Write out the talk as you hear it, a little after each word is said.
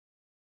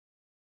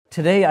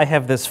Today I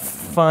have this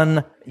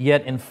fun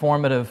yet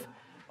informative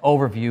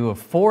overview of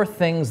 4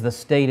 things the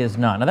state is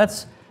not. Now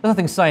there's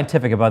nothing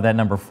scientific about that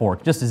number 4. It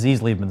could just as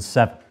easily have been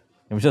 7.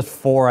 It was just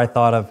 4 I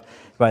thought of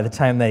by the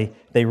time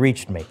they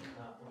reached me.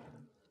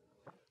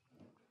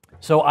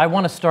 So I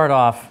want to start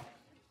off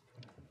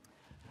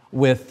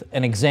with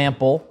an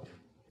example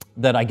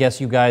that I guess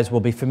you guys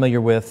will be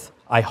familiar with,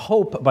 I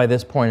hope, by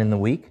this point in the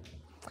week.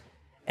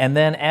 And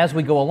then as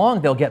we go along,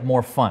 they'll get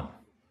more fun.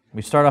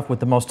 We start off with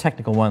the most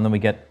technical one, then we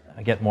get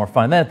more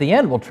fun. And then at the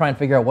end, we'll try and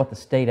figure out what the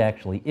state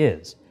actually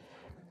is.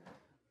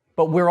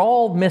 But we're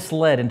all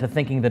misled into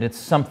thinking that it's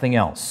something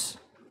else.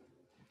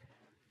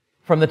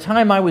 From the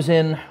time I was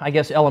in, I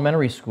guess,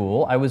 elementary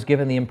school, I was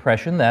given the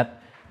impression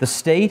that the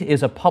state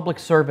is a public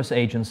service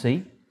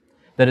agency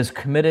that is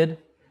committed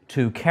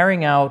to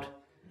carrying out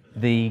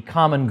the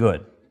common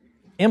good,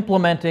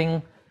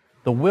 implementing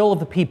the will of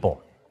the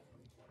people.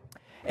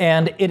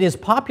 And it is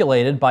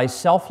populated by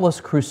selfless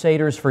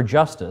crusaders for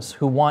justice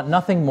who want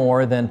nothing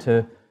more than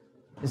to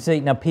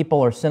see, now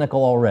people are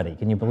cynical already.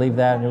 Can you believe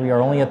that? We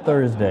are only at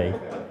Thursday.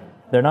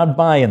 They're not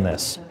buying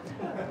this.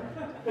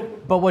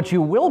 But what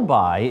you will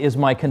buy is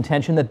my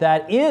contention that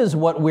that is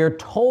what we're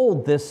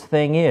told this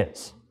thing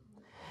is.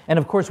 And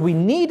of course, we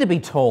need to be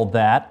told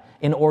that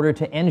in order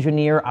to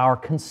engineer our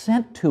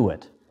consent to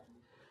it.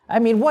 I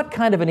mean, what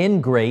kind of an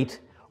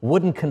ingrate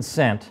wouldn't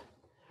consent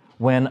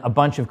when a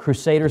bunch of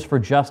crusaders for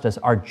justice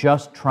are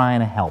just trying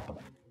to help them?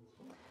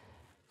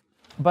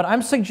 But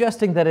I'm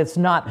suggesting that it's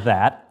not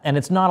that, and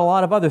it's not a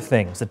lot of other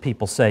things that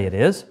people say it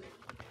is.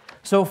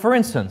 So, for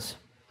instance,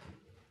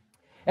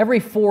 every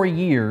 4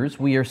 years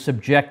we are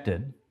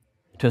subjected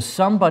to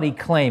somebody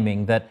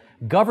claiming that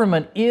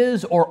government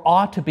is or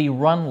ought to be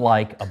run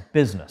like a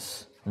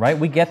business, right?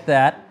 We get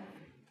that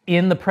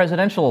in the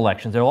presidential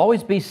elections. There will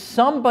always be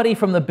somebody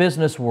from the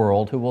business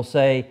world who will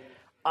say,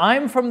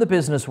 I'm from the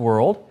business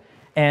world,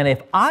 and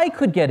if I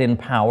could get in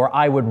power,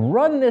 I would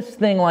run this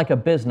thing like a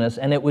business,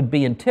 and it would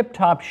be in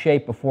tip-top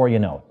shape before you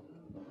know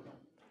it.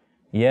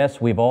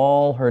 Yes, we've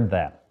all heard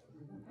that.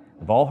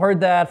 We've all heard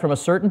that from a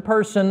certain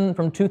person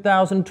from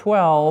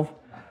 2012,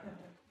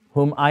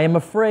 whom I am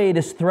afraid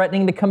is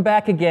threatening to come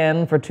back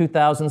again for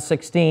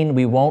 2016.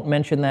 We won't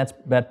mention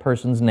that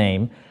person's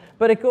name,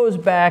 but it goes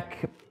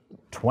back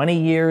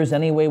 20 years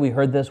anyway. We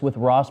heard this with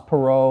Ross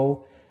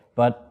Perot,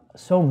 but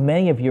so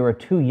many of you are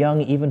too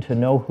young even to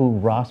know who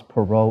Ross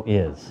Perot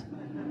is.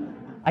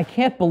 I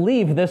can't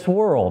believe this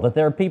world, that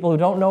there are people who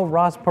don't know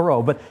Ross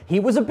Perot, but he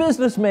was a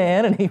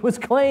businessman and he was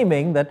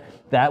claiming that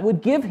that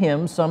would give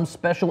him some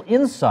special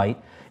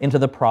insight into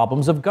the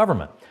problems of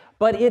government.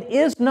 But it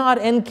is not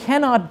and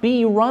cannot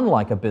be run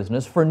like a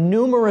business for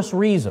numerous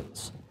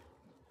reasons,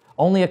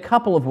 only a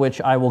couple of which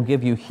I will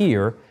give you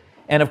here.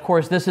 And of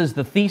course, this is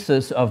the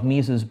thesis of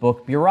Mises'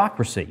 book,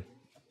 Bureaucracy.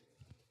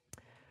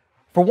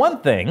 For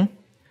one thing,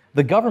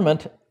 the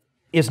government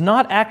is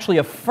not actually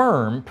a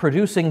firm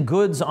producing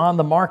goods on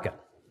the market.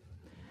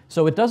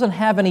 So it doesn't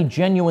have any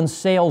genuine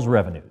sales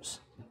revenues.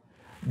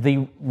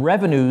 The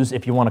revenues,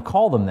 if you want to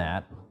call them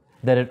that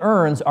it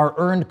earns are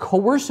earned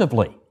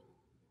coercively.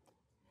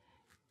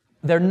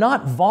 They're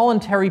not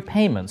voluntary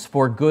payments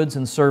for goods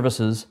and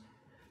services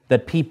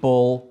that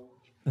people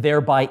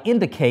thereby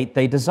indicate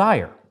they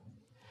desire.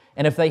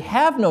 And if they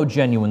have no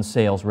genuine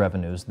sales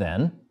revenues,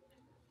 then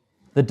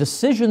the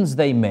decisions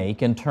they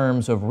make in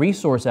terms of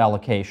resource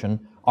allocation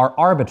are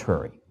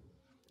arbitrary.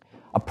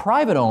 A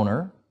private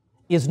owner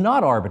is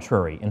not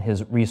arbitrary in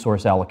his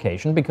resource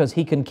allocation because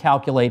he can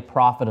calculate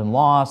profit and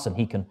loss, and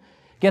he can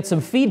get some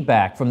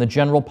feedback from the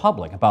general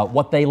public about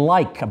what they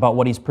like about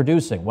what he's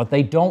producing, what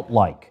they don't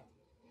like,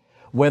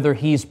 whether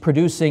he's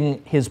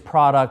producing his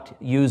product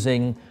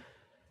using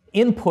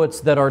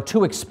inputs that are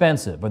too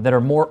expensive or that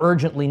are more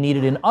urgently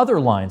needed in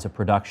other lines of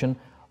production.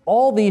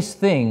 All these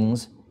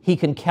things he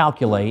can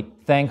calculate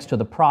thanks to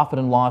the profit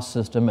and loss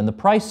system and the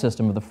price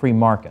system of the free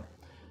market.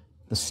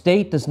 The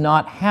state does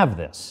not have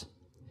this.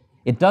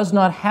 It does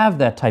not have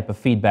that type of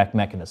feedback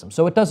mechanism.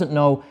 So it doesn't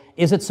know,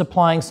 is it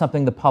supplying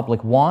something the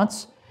public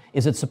wants?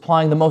 Is it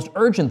supplying the most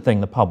urgent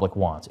thing the public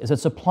wants? Is it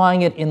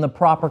supplying it in the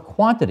proper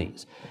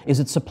quantities?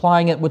 Is it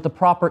supplying it with the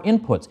proper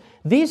inputs?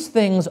 These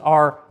things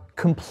are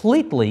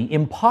completely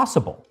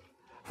impossible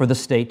for the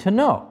state to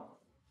know.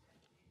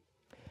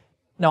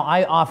 Now,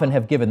 I often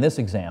have given this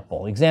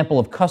example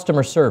of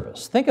customer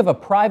service. Think of a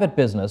private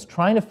business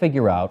trying to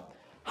figure out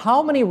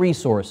how many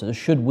resources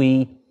should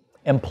we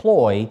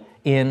employ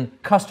in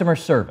customer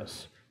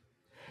service.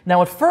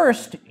 Now, at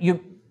first,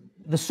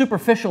 the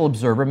superficial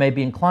observer may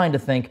be inclined to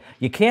think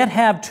you can't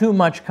have too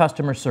much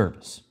customer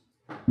service.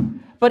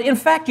 But in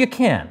fact, you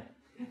can.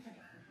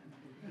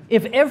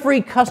 If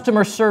every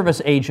customer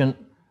service agent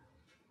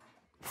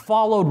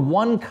followed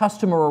one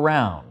customer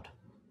around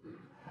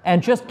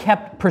and just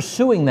kept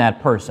pursuing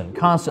that person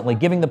constantly,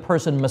 giving the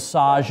person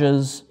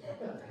massages,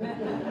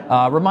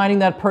 reminding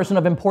that person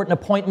of important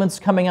appointments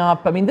coming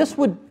up, I mean, this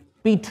would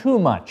be too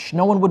much.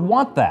 No one would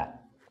want that.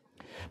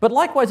 But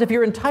likewise, if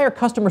your entire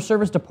customer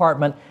service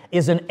department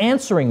is an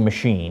answering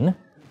machine,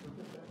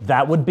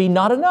 that would be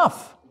not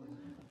enough.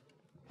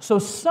 So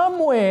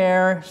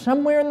somewhere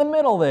in the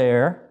middle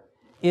there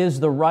is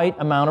the right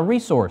amount of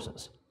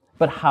resources.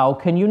 But how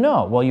can you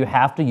know? Well, you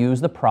have to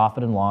use the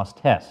profit and loss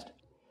test.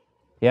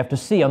 You have to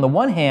see, on the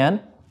one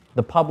hand,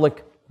 the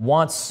public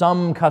wants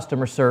some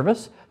customer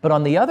service, but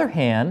on the other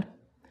hand,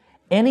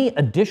 any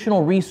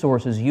additional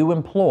resources you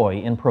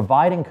employ in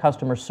providing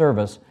customer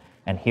service,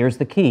 and here's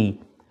the key,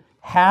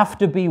 have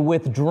to be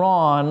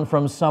withdrawn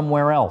from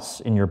somewhere else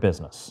in your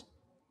business.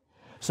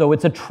 So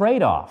it's a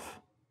trade-off.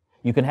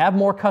 You can have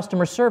more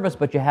customer service,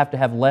 but you have to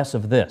have less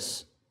of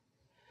this.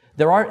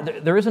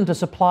 There isn't a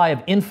supply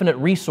of infinite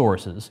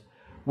resources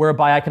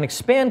whereby I can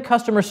expand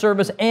customer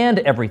service and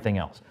everything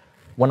else.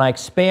 When I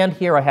expand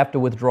here, I have to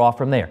withdraw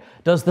from there.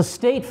 Does the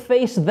state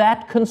face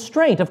that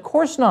constraint? Of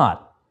course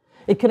not.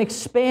 It can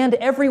expand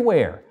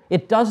everywhere.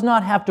 It does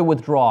not have to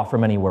withdraw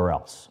from anywhere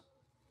else.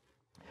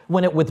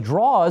 When it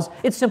withdraws,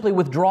 it simply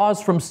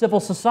withdraws from civil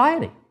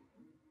society,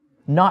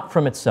 not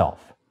from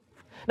itself.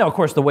 Now, of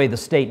course, the way the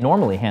state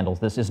normally handles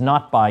this is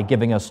not by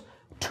giving us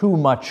too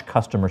much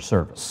customer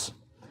service.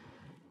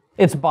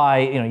 It's by,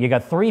 you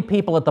got 3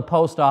 people at the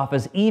post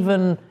office,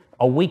 even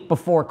a week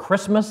before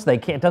Christmas,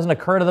 it doesn't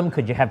occur to them,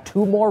 could you have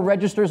 2 more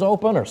registers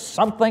open or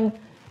something?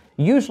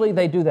 Usually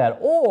they do that.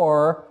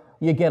 Or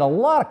you get a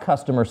lot of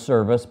customer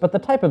service, but the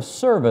type of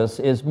service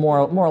is more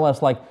or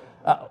less like,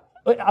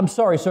 I'm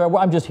sorry, sir,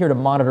 I'm just here to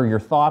monitor your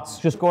thoughts.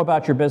 Just go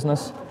about your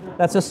business.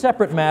 That's a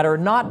separate matter,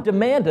 not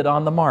demanded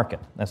on the market,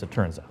 as it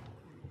turns out.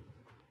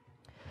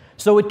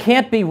 So it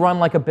can't be run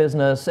like a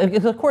business, and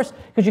of course,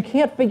 because you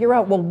can't figure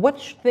out, well,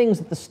 which things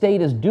that the state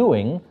is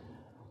doing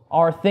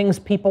are things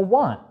people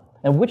want,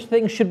 and which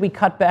things should we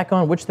cut back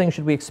on, which things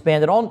should we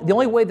expand it on. The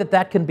only way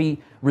that can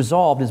be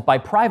resolved is by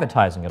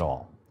privatizing it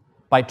all,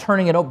 by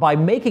turning it, by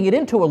making it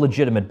into a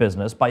legitimate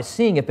business, by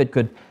seeing if it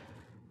could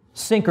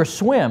sink or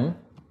swim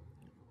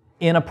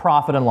in a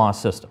profit and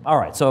loss system. All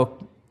right,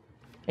 so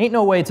ain't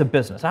no way it's a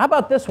business. How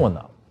about this one,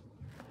 though?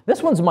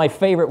 This one's my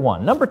favorite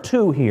one. Number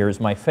 2 here is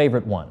my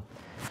favorite one.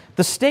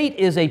 The state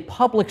is a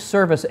public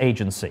service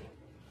agency.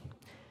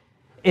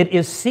 It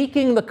is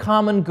seeking the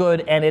common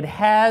good, and it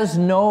has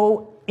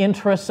no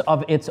interests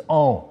of its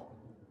own,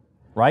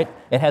 right?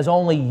 It has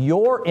only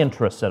your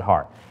interests at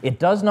heart. It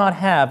does not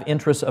have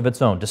interests of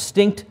its own,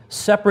 distinct,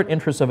 separate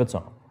interests of its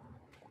own.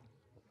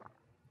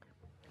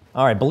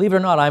 All right, believe it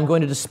or not, I'm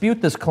going to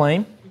dispute this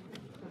claim,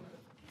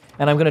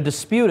 and I'm going to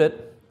dispute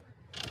it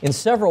in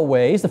several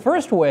ways. The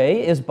first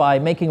way is by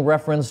making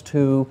reference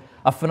to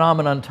a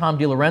phenomenon Tom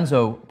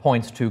DiLorenzo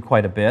points to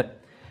quite a bit,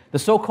 the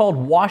so-called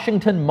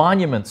Washington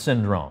Monument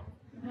Syndrome.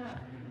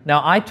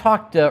 Now, I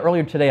talked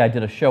earlier today, I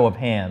did a show of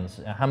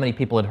hands, how many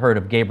people had heard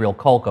of Gabriel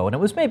Kolko, and it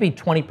was maybe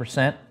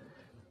 20%.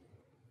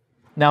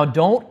 Now,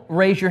 don't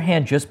raise your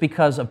hand just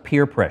because of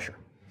peer pressure.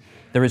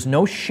 There is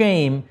no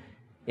shame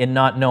in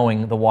not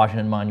knowing the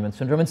Washington Monument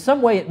Syndrome. In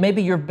some way,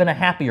 maybe you've been a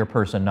happier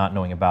person not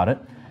knowing about it.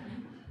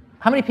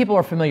 How many people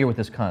are familiar with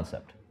this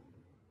concept?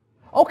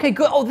 Okay,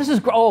 good. Oh, this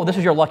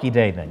is your lucky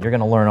day then. You're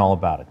going to learn all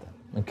about it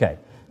then. Okay.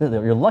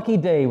 Your lucky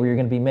day where you're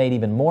going to be made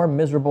even more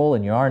miserable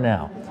than you are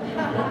now.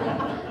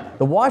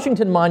 The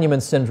Washington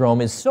Monument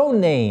Syndrome is so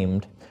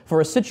named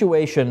for a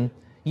situation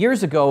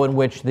years ago in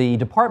which the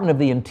Department of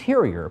the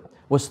Interior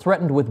was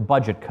threatened with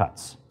budget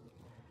cuts.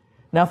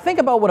 Now think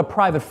about what a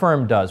private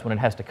firm does when it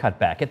has to cut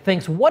back. It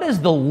thinks, what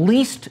is the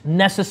least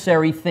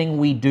necessary thing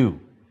we do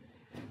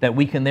that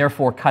we can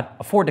therefore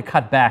afford to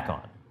cut back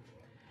on?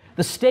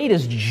 The state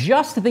is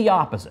just the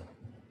opposite.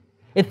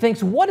 It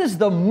thinks, what is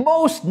the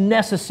most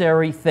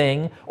necessary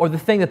thing, or the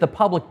thing that the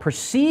public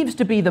perceives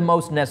to be the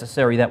most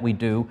necessary that we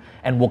do,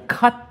 and we'll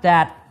cut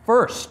that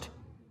first,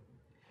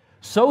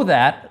 so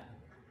that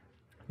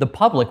the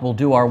public will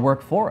do our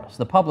work for us.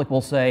 The public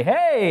will say,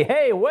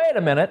 hey, wait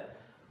a minute.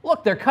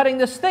 Look, they're cutting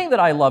this thing that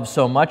I love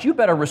so much. You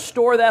better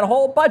restore that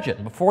whole budget.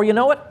 And before you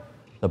know it,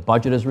 the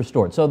budget is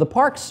restored. So the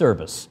Park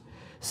Service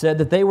said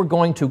that they were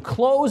going to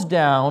close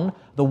down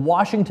the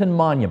Washington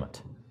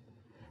Monument.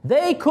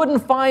 They couldn't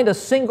find a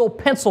single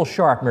pencil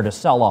sharpener to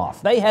sell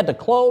off. They had to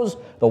close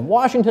the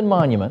Washington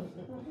Monument.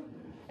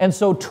 And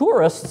so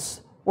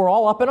tourists were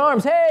all up in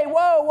arms. Hey,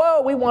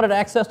 whoa, we wanted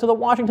access to the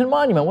Washington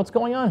Monument. What's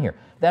going on here?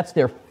 That's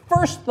their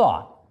first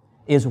thought,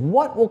 is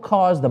what will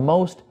cause the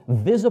most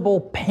visible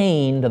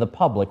pain to the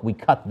public we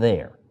cut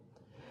there.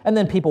 And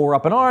then people were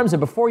up in arms, and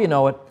before you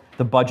know it,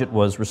 the budget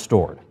was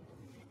restored.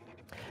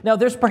 Now,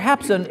 there's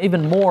perhaps an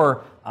even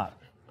more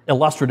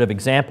illustrative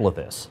example of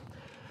this.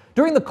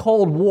 During the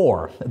Cold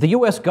War, the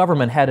U.S.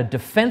 government had a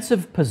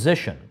defensive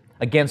position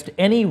against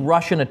any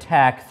Russian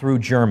attack through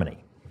Germany.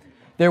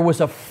 There was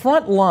a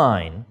front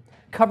line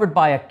covered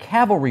by a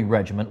cavalry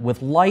regiment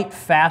with light,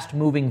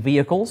 fast-moving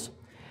vehicles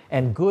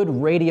and good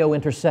radio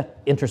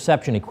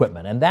interception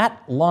equipment. And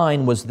that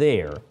line was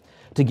there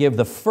to give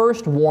the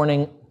first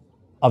warning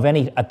of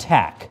any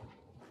attack.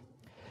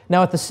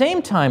 Now, at the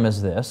same time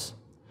as this,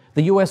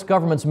 the U.S.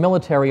 government's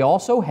military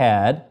also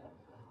had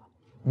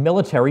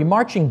military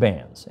marching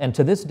bands. And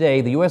to this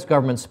day, the U.S.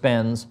 government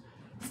spends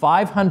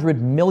 $500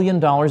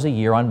 million a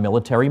year on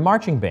military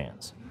marching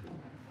bands.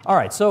 All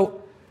right,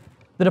 so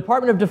The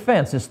Department of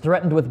Defense is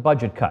threatened with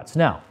budget cuts.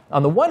 Now,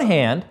 on the one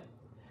hand,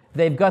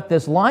 they've got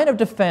this line of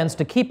defense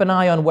to keep an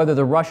eye on whether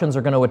the Russians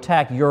are going to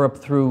attack Europe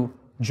through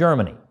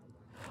Germany.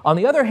 On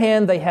the other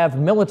hand, they have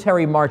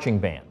military marching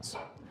bands.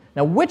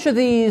 Now, which of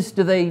these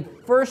do they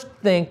first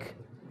think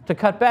to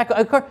cut back?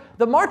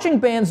 The marching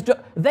bands,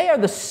 they are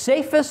the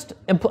safest.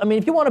 I mean,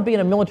 if you want to be in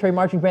a military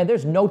marching band,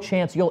 there's no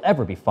chance you'll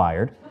ever be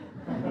fired.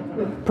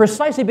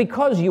 Precisely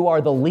because you are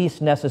the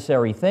least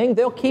necessary thing,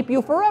 they'll keep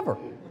you forever.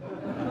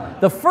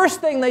 The first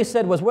thing they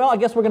said was, well, I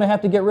guess we're going to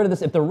have to get rid of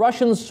this. If the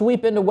Russians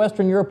sweep into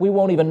Western Europe, we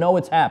won't even know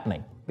it's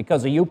happening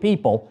because of you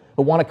people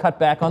who want to cut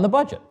back on the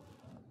budget.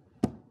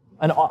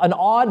 An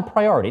odd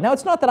priority. Now,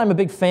 it's not that I'm a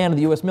big fan of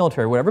the U.S.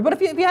 military or whatever, but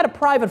if you had a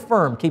private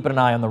firm keeping an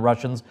eye on the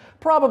Russians,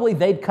 probably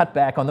they'd cut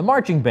back on the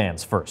marching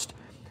bands first.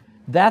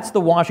 That's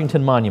the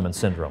Washington Monument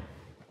Syndrome.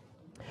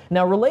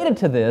 Now, related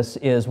to this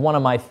is one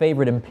of my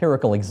favorite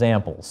empirical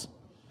examples.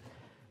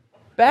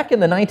 Back in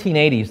the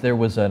 1980s, there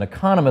was an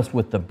economist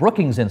with the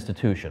Brookings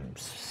Institution,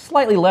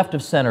 slightly left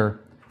of center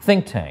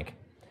think tank.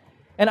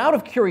 And out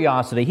of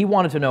curiosity, he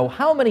wanted to know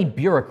how many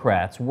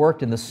bureaucrats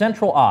worked in the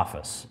central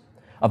office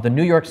of the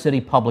New York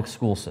City public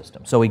school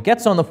system. So he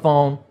gets on the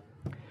phone.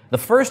 The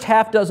first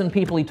half dozen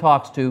people he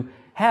talks to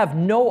have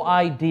no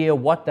idea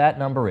what that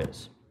number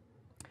is.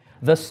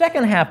 The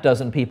second half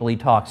dozen people he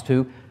talks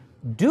to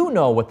do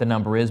know what the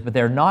number is, but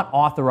they're not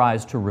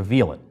authorized to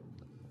reveal it.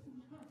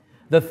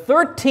 The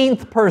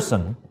 13th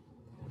person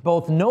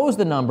both knows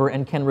the number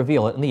and can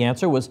reveal it, and the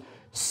answer was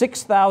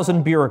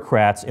 6,000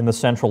 bureaucrats in the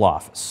central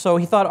office. So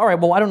he thought, all right,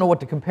 well, I don't know what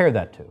to compare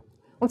that to.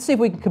 Let's see if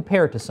we can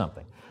compare it to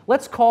something.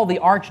 Let's call the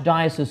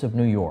Archdiocese of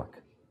New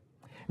York.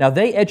 Now,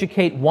 they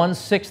educate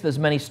 1/6 as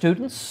many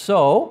students,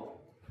 so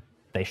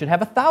they should have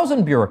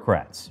 1,000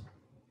 bureaucrats.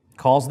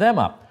 Calls them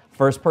up.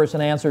 First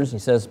person answers, he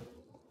says,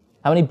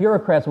 how many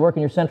bureaucrats work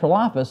in your central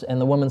office?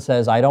 And the woman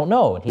says, I don't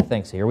know. And he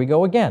thinks, here we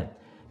go again.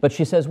 But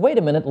she says, wait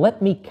a minute,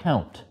 let me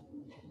count.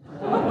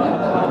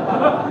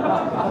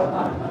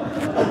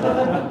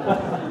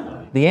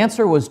 The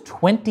answer was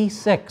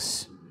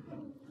 26.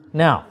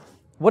 Now,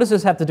 what does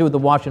this have to do with the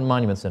Washington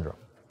Monument Syndrome?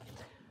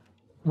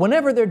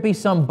 Whenever there'd be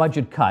some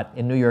budget cut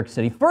in New York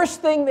City, first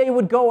thing they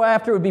would go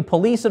after would be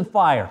police and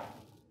fire.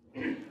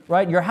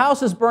 Right? Your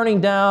house is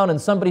burning down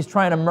and somebody's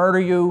trying to murder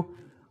you.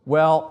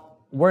 Well,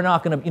 we're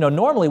not going to,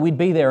 normally we'd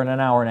be there in an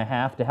hour and a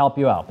half to help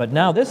you out. But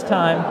now this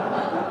time,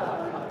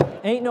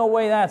 ain't no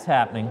way that's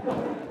happening.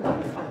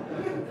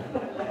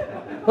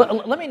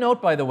 Let me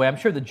note, by the way, I'm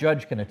sure the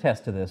judge can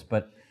attest to this,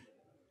 but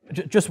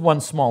just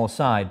one small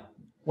aside.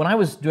 When I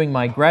was doing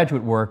my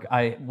graduate work,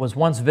 I was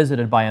once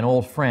visited by an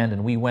old friend,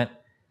 and we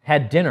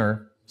had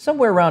dinner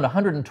somewhere around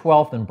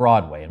 112th and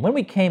Broadway. And when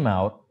we came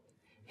out,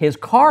 his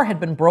car had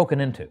been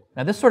broken into.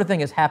 Now, this sort of thing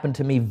has happened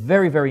to me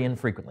very, very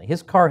infrequently.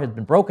 His car had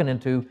been broken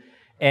into,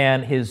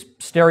 and his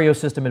stereo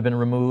system had been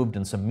removed,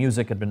 and some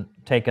music had been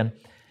taken.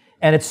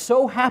 And it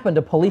so happened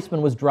a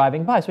policeman was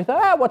driving by. So we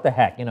thought, what the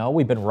heck,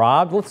 we've been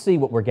robbed. Let's see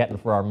what we're getting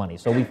for our money.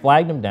 So we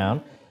flagged him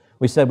down.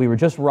 We said we were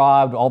just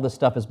robbed. All this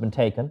stuff has been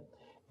taken.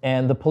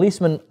 And the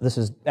policeman, this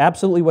is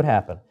absolutely what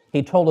happened.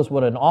 He told us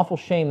what an awful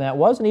shame that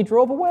was, and he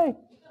drove away.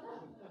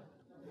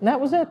 And that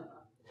was it.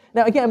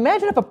 Now, again,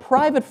 imagine if a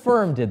private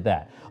firm did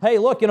that. Hey,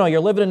 look, you're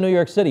living in New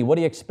York City. What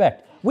do you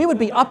expect? We would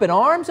be up in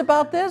arms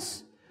about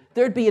this.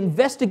 There'd be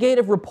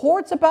investigative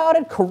reports about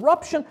it,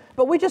 corruption,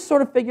 but we just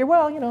sort of figure,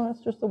 well, that's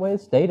just the way the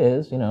state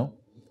is,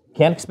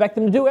 Can't expect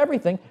them to do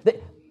everything.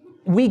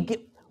 We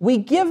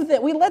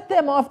let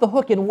them off the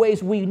hook in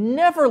ways we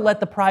never let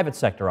the private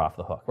sector off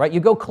the hook, right? You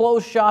go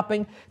clothes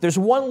shopping, there's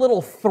one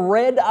little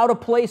thread out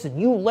of place,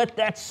 and you let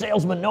that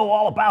salesman know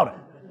all about it.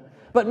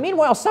 But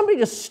meanwhile, somebody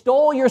just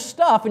stole your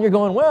stuff, and you're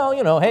going,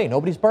 well, hey,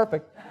 nobody's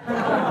perfect.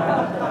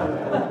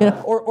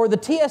 Or the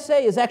TSA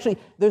is actually,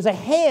 there's a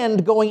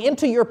hand going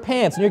into your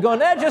pants, and you're going,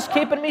 just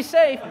keeping me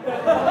safe.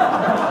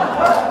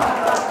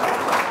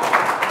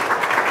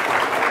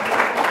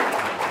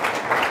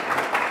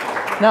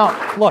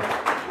 Now, look,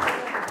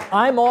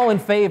 I'm all in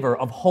favor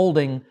of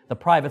holding the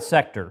private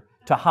sector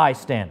to high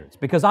standards,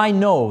 because I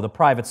know the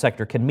private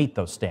sector can meet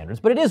those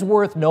standards, but it is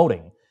worth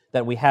noting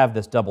that we have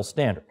this double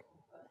standard.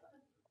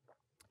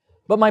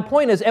 But my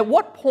point is, at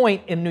what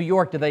point in New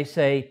York do they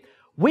say,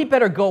 we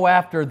better go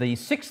after the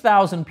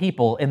 6,000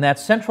 people in that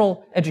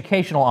central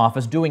educational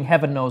office doing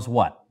heaven knows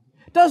what?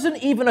 Doesn't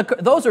even occur.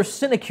 Those are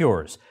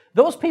sinecures.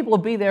 Those people will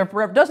be there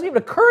forever. Doesn't even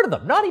occur to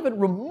them, not even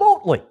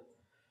remotely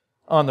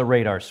on the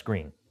radar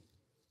screen.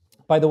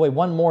 By the way,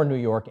 one more New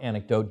York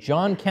anecdote.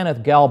 John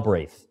Kenneth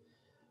Galbraith,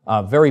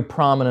 a very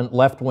prominent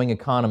left-wing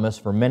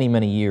economist for many,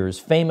 many years,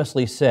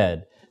 famously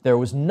said, there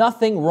was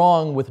nothing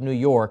wrong with New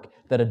York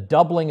that a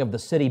doubling of the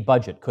city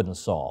budget couldn't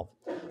solve.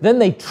 Then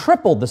they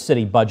tripled the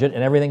city budget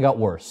and everything got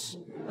worse.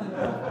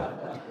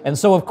 And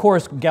so, of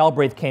course,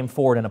 Galbraith came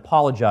forward and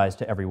apologized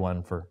to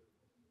everyone for...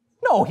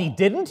 No, he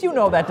didn't. You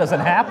know that doesn't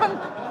happen.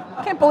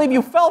 I can't believe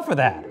you fell for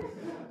that.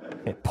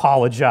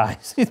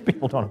 Apologize. These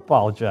people don't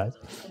apologize.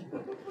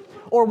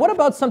 Or what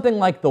about something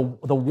like the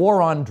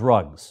war on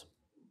drugs?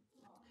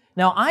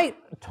 Now, I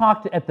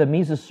talked at the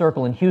Mises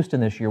Circle in Houston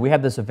this year. We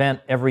have this event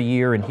every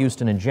year in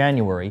Houston in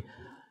January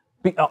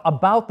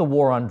about the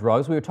war on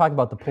drugs. We were talking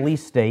about the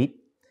police state.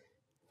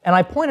 And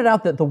I pointed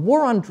out that the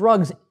war on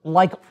drugs,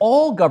 like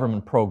all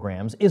government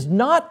programs, is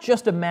not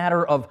just a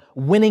matter of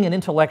winning an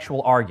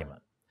intellectual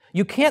argument.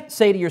 You can't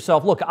say to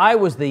yourself, look, I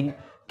was the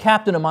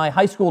captain of my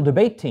high school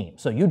debate team,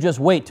 so you just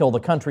wait till the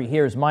country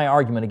hears my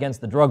argument against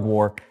the drug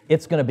war.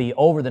 It's going to be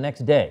over the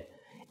next day.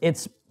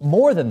 It's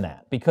more than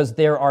that, because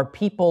there are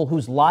people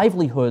whose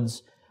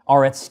livelihoods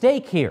are at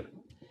stake here.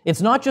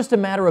 It's not just a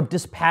matter of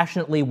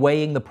dispassionately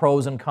weighing the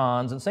pros and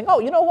cons and saying, oh,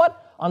 you know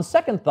what? On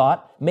second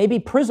thought, maybe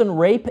prison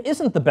rape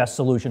isn't the best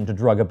solution to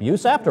drug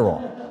abuse after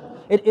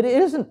all. It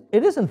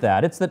isn't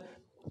that. It's that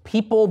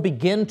people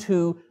begin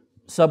to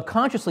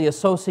subconsciously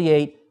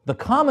associate the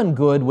common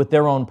good with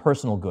their own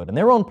personal good. And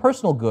their own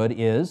personal good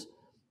is,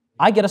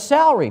 I get a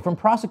salary from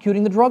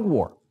prosecuting the drug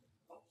war.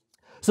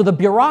 So the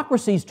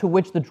bureaucracies to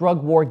which the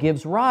drug war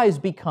gives rise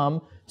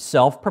become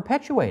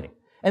self-perpetuating.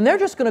 And they're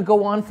just going to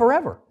go on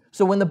forever.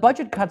 So when the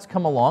budget cuts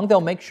come along,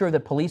 they'll make sure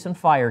that police and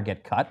fire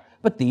get cut,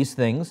 but these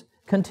things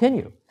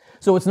continue.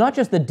 So it's not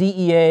just the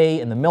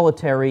DEA and the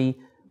military,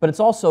 but it's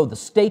also the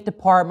State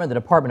Department, the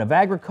Department of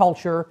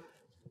Agriculture,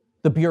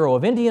 the Bureau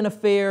of Indian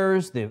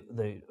Affairs, the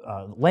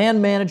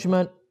land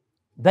management.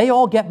 They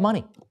all get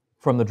money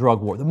from the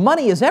drug war. The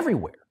money is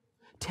everywhere.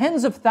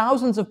 Tens of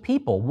thousands of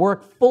people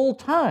work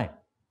full-time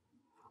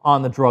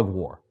on the drug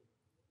war.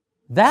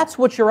 That's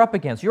what you're up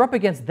against. You're up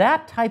against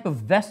that type of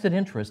vested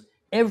interest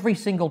every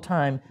single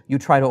time you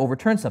try to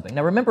overturn something.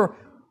 Now remember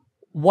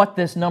what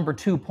this number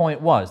 2 point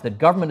was, that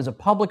government is a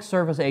public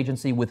service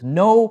agency with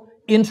no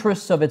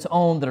interests of its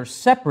own that are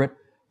separate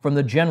from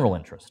the general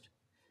interest.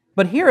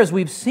 But here, as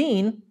we've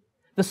seen,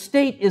 the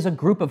state is a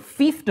group of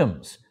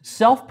fiefdoms,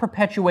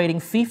 self-perpetuating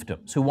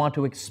fiefdoms who want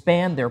to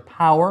expand their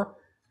power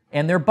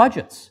and their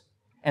budgets.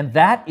 And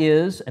that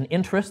is an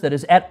interest that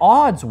is at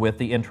odds with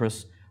the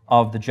interests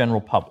of the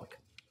general public.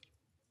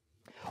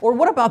 Or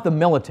what about the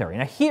military?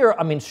 Now here,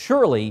 I mean,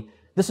 surely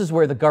this is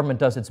where the government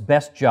does its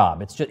best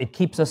job. It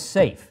keeps us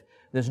safe.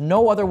 There's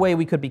no other way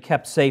we could be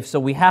kept safe, so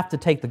we have to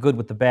take the good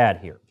with the bad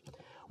here.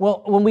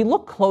 Well, when we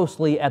look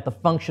closely at the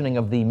functioning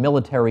of the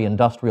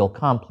military-industrial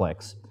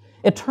complex,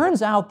 it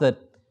turns out that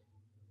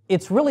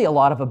it's really a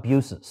lot of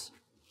abuses.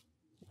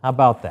 How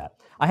about that?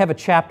 I have a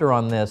chapter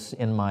on this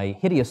in my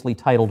hideously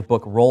titled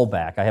book,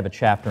 Rollback. I have a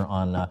chapter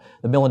on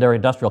the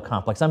military-industrial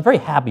complex. I'm very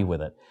happy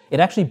with it. It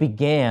actually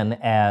began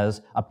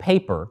as a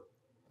paper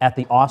at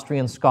the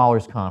Austrian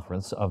Scholars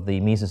Conference of the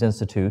Mises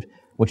Institute,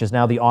 which is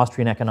now the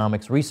Austrian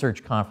Economics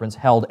Research Conference,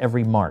 held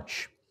every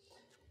March.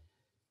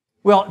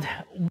 Well,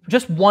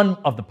 just one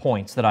of the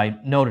points that I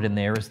noted in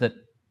there is that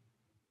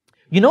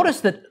you notice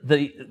that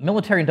the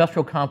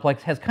military-industrial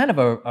complex has kind of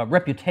a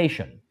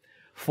reputation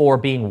for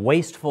being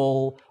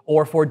wasteful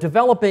or for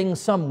developing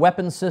some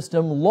weapon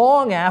system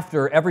long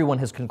after everyone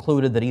has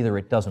concluded that either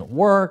it doesn't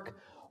work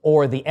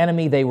or the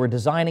enemy they were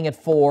designing it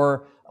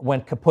for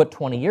went kaput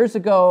 20 years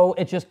ago.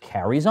 It just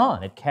carries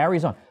on. It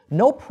carries on.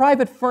 No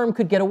private firm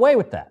could get away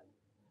with that,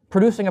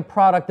 producing a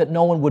product that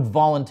no one would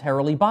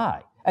voluntarily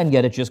buy. And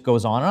yet it just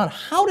goes on and on.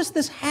 How does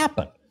this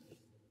happen?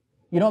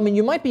 You know, I mean,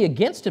 you might be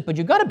against it, but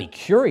you've got to be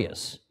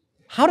curious.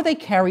 How do they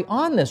carry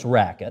on this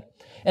racket?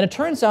 And it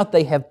turns out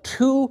they have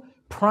two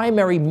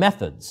primary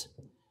methods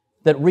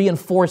that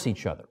reinforce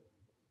each other.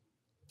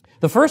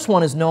 The first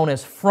one is known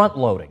as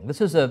front-loading.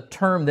 This is a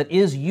term that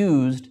is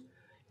used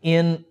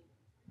in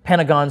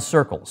Pentagon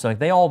circles, so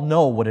they all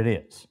know what it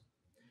is.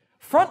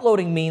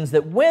 Front-loading means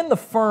that when the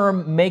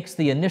firm makes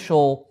the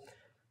initial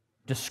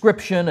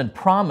description and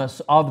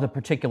promise of the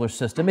particular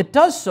system, it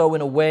does so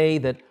in a way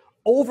that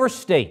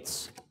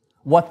overstates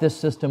what this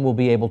system will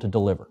be able to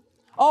deliver.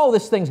 Oh,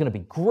 this thing's going to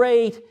be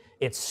great,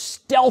 it's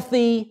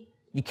stealthy,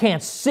 you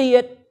can't see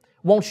it,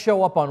 won't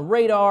show up on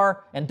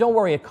radar, and don't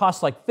worry, it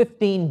costs like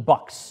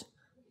 $15.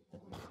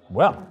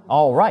 Well,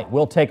 all right,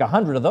 we'll take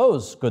 100 of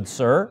those, good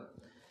sir.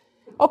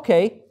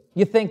 Okay,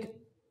 you think,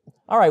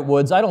 all right,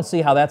 Woods, I don't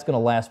see how that's going to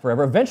last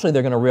forever. Eventually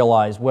they're going to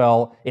realize,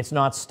 well, it's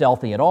not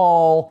stealthy at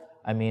all.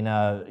 I mean,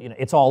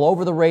 it's all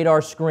over the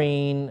radar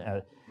screen.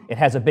 It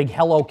has a big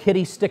Hello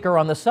Kitty sticker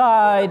on the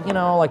side,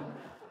 like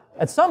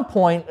at some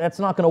point that's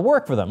not going to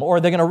work for them. Or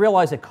they're going to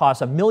realize it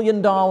costs $1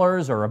 million or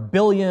 $1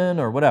 billion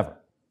or whatever.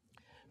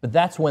 But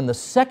that's when the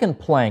second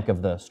plank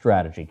of the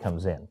strategy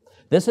comes in.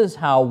 This is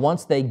how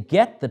once they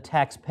get the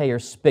taxpayer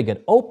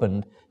spigot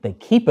opened, they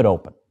keep it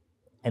open,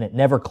 and it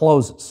never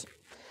closes.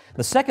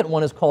 The second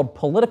one is called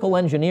political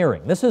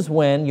engineering. This is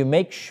when you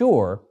make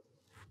sure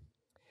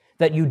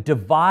that you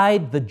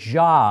divide the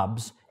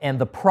jobs and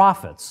the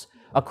profits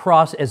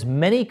across as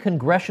many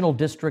congressional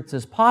districts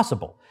as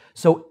possible.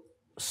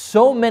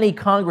 So many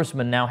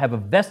congressmen now have a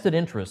vested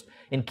interest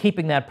in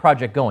keeping that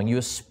project going. You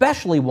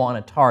especially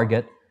want to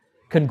target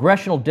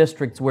congressional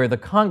districts where the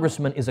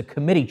congressman is a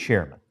committee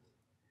chairman,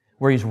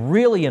 where he's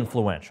really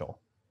influential.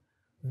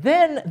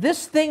 Then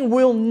this thing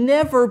will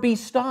never be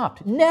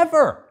stopped.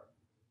 Never.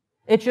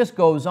 It just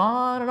goes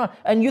on and on.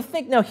 And you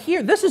think, now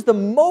here, this is the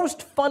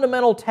most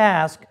fundamental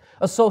task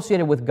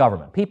associated with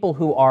government. People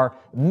who are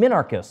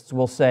minarchists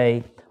will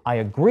say, I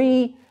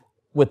agree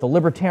with the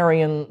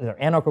libertarian,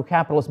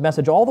 anarcho-capitalist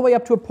message all the way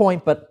up to a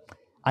point, but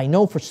I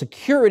know for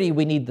security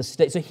we need the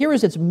state. So here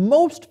is its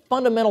most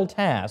fundamental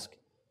task,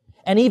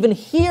 and even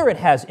here it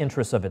has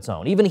interests of its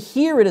own. Even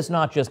here it is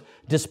not just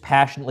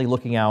dispassionately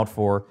looking out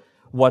for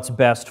what's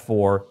best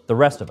for the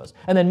rest of us.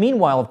 And then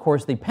meanwhile, of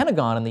course, the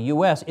Pentagon in the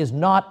US is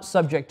not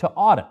subject to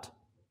audit.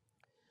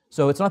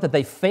 So it's not that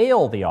they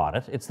fail the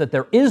audit, it's that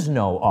there is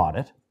no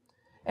audit,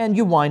 and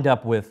you wind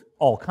up with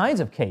all kinds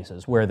of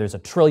cases where there's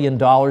 $1 trillion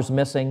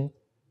missing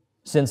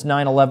since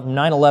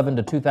 9/11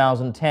 to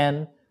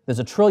 2010. There's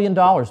 $1 trillion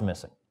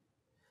missing.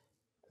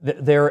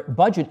 Their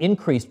budget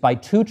increased by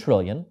 $2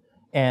 trillion,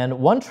 and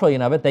 $1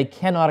 trillion of it they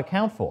cannot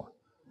account for.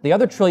 The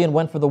other $1 trillion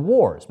went for the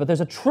wars, but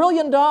there's $1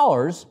 trillion,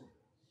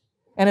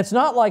 and it's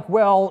not like,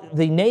 well,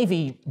 the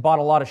Navy bought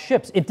a lot of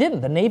ships. It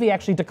didn't. The Navy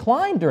actually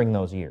declined during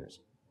those years,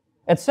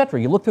 etc.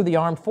 You look through the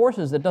armed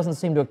forces, that doesn't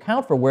seem to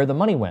account for where the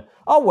money went.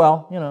 Oh,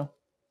 well, you know,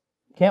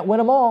 can't win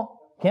them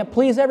all. Can't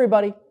please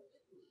everybody.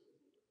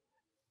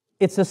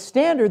 It's a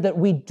standard that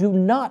we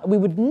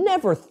would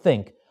never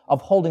think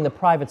of holding the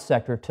private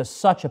sector to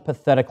such a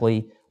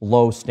pathetically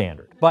low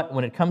standard. But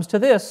when it comes to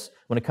this,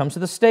 when it comes to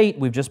the state,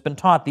 we've just been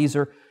taught these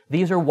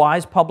are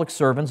wise public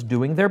servants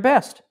doing their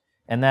best.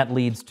 And that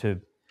leads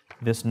to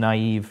this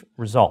naive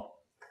result.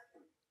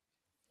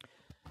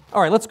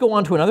 All right, let's go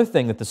on to another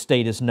thing that the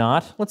state is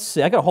not. Let's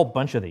see, I got a whole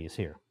bunch of these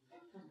here.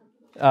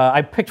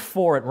 I picked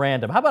 4 at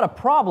random. How about a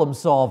problem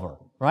solver,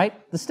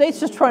 right? The state's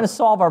just trying to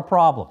solve our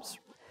problems.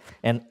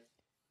 And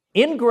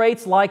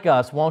ingrates like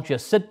us won't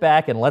just sit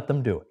back and let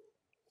them do it.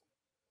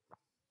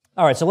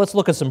 All right, so let's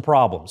look at some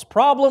problems.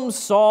 Problems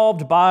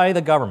solved by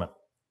the government.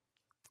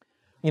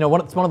 You know,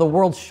 it's one of the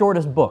world's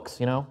shortest books,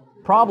 you know?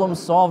 Problems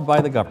solved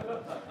by the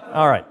government.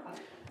 All right.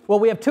 Well,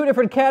 we have 2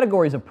 different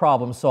categories of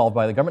problems solved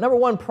by the government. Number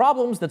 1,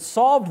 problems that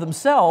solved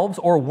themselves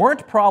or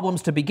weren't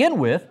problems to begin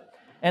with.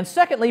 And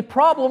secondly,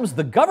 problems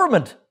the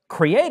government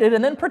created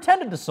and then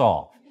pretended to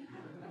solve.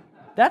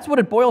 That's what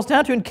it boils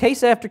down to in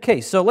case after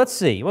case. So let's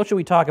see. What should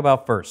we talk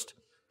about first?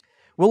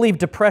 We'll leave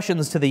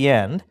depressions to the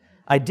end.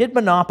 I did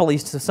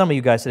monopolies to some of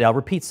you guys today. I'll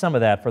repeat some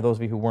of that for those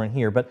of you who weren't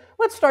here. But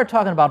let's start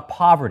talking about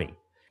poverty.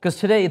 Because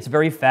today it's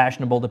very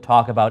fashionable to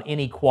talk about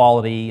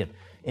inequality, and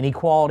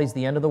inequality is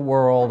the end of the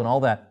world and all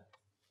that.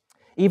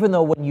 Even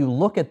though when you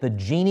look at the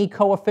Gini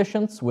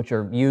coefficients, which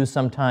are used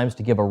sometimes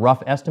to give a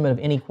rough estimate of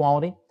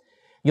inequality,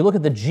 you look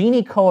at the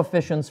Gini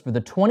coefficients for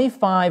the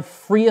 25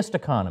 freest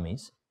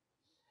economies,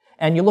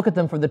 and you look at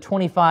them for the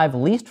 25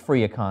 least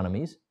free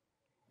economies,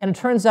 and it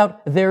turns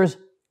out there's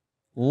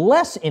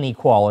less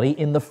inequality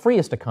in the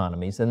freest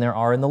economies than there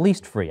are in the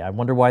least free. I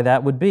wonder why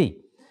that would be.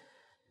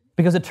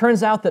 Because it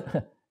turns out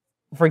that,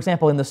 for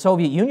example, in the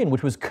Soviet Union,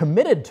 which was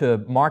committed to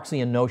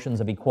Marxian notions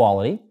of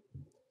equality,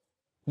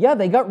 yeah,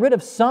 they got rid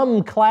of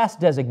some class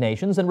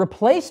designations and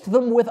replaced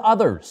them with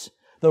others,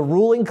 the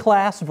ruling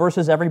class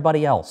versus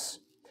everybody else.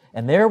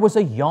 And there was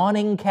a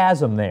yawning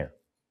chasm there.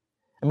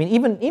 I mean,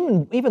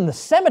 even the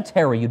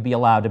cemetery you'd be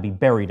allowed to be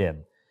buried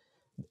in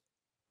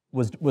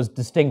was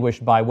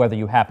distinguished by whether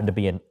you happened to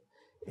be in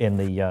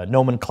the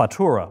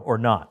nomenclatura or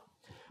not.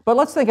 But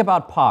let's think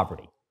about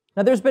poverty.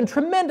 Now, there's been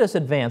tremendous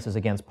advances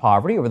against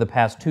poverty over the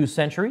past 2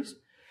 centuries,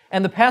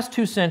 and the past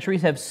 2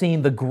 centuries have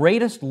seen the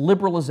greatest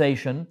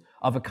liberalization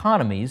of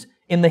economies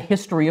in the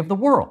history of the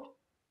world.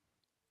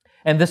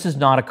 And this is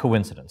not a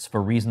coincidence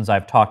for reasons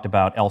I've talked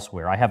about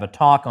elsewhere. I have a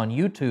talk on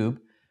YouTube.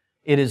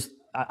 It is,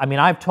 I mean,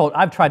 I've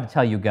tried to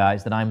tell you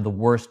guys that I'm the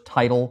worst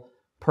title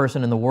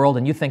person in the world,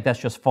 and you think that's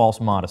just false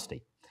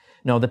modesty.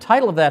 No, the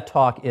title of that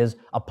talk is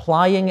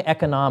Applying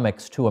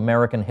Economics to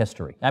American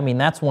History. I mean,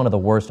 that's one of the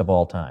worst of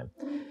all time.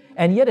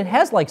 And yet it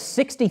has like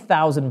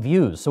 60,000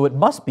 views, so it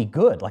must be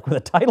good. Like with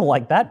a title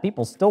like that,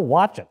 people still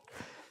watch it.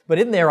 But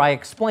in there, I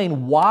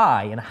explain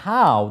why and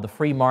how the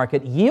free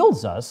market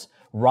yields us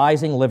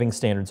rising living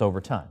standards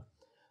over time.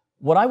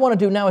 What I want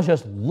to do now is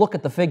just look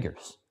at the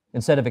figures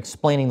instead of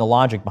explaining the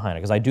logic behind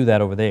it, because I do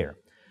that over there.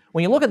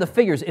 When you look at the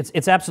figures,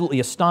 it's absolutely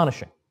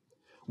astonishing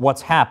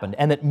what's happened,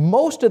 and that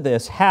most of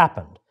this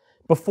happened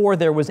before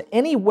there was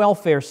any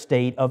welfare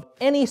state of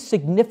any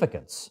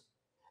significance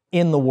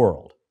in the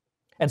world,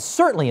 and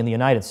certainly in the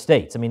United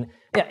States. I mean,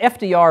 yeah,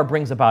 FDR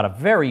brings about a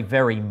very,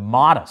 very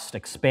modest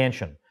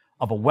expansion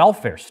of a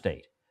welfare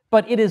state,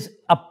 but it is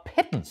a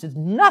pittance, it's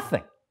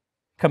nothing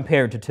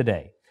compared to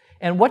today.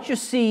 And what you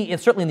see,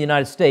 certainly in the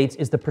United States,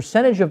 is the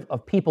percentage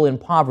of people in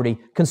poverty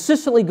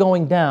consistently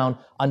going down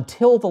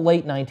until the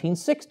late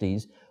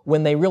 1960s,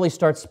 when they really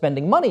start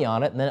spending money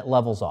on it, and then it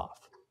levels off.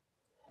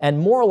 And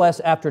more or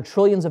less, after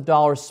trillions of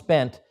dollars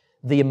spent,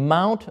 the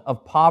amount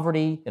of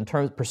poverty in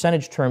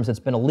percentage terms that's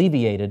been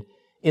alleviated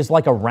is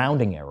like a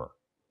rounding error.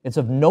 It's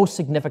of no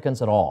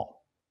significance at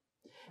all.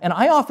 And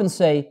I often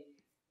say,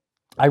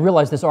 I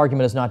realize this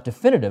argument is not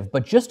definitive,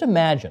 but just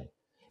imagine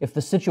if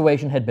the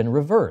situation had been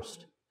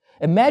reversed.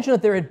 Imagine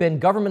that there had been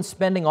government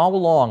spending all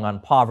along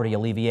on poverty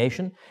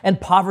alleviation, and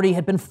poverty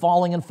had been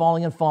falling and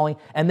falling and falling,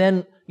 and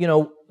then, you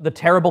know, the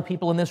terrible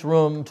people in this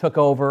room took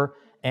over,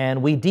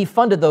 and we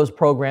defunded those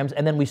programs,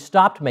 and then we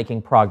stopped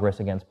making progress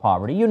against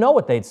poverty, you know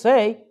what they'd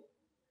say.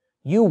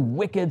 You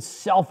wicked,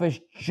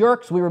 selfish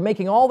jerks, we were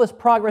making all this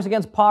progress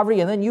against poverty,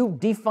 and then you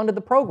defunded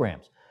the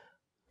programs.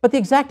 But the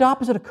exact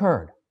opposite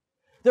occurred.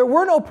 There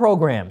were no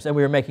programs, and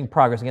we were making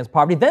progress against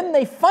poverty. Then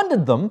they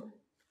funded them,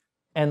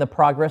 and the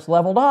progress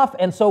leveled off.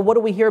 And so what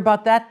do we hear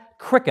about that?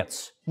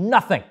 Crickets.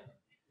 Nothing.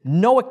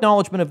 No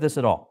acknowledgement of this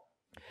at all.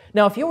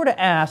 Now, if you were to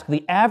ask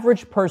the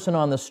average person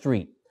on the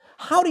street,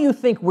 how do you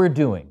think we're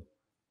doing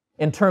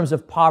in terms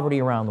of poverty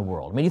around the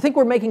world? I mean, you think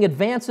we're making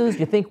advances? Do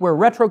you think we're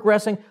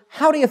retrogressing?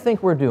 How do you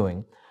think we're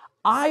doing?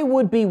 I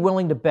would be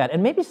willing to bet,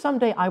 and maybe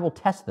someday I will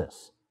test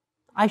this.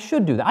 I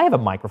should do that. I have a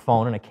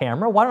microphone and a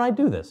camera. Why don't I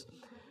do this?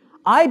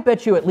 I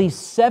bet you at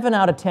least 7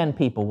 out of 10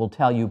 people will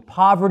tell you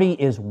poverty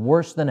is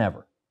worse than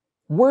ever.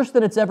 Worse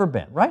than it's ever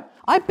been, right?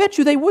 I bet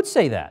you they would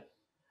say that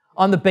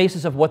on the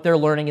basis of what they're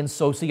learning in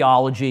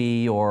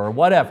sociology or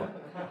whatever.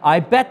 I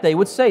bet they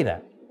would say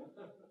that.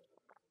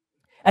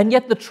 And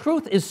yet the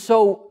truth is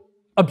so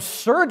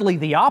absurdly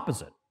the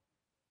opposite.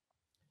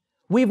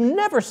 We've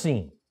never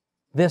seen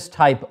this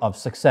type of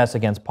success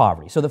against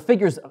poverty. So the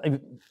figures,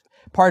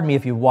 pardon me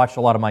if you've watched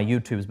a lot of my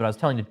YouTubes, but I was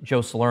telling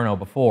Joe Salerno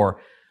before,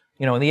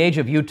 you know, in the age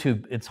of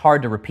YouTube, it's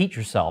hard to repeat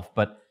yourself,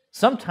 but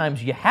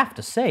sometimes you have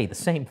to say the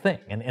same thing.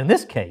 And in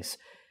this case,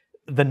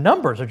 the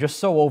numbers are just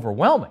so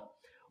overwhelming.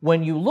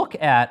 When you look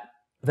at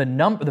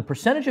the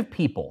percentage of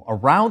people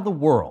around the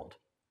world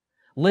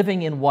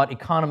living in what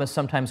economists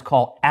sometimes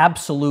call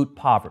absolute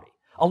poverty,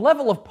 a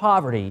level of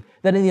poverty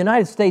that in the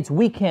United States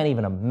we can't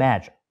even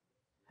imagine.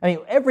 I mean,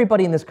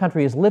 everybody in this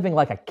country is living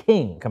like a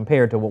king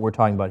compared to what we're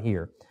talking about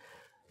here.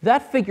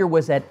 That figure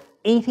was at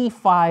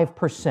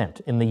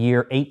 85% in the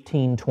year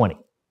 1820.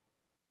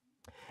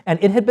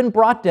 And it had been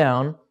brought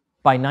down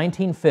by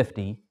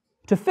 1950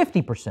 to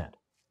 50%.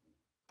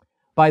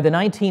 By the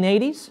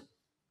 1980s,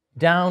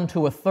 down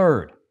to a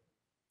third.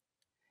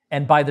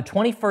 And by the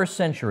 21st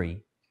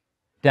century,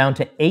 down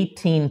to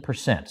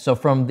 18%. So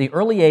from the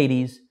early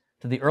 80s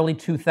to the early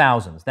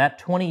 2000s, that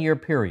 20-year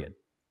period.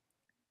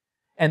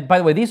 And by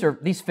the way,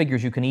 these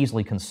figures you can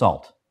easily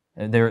consult.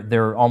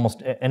 They're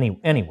almost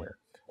anywhere.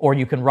 Or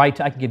you can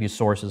write, I can give you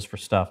sources for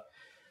stuff.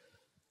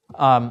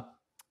 But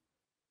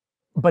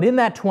in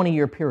that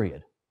 20-year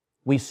period,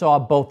 we saw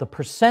both the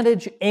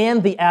percentage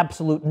and the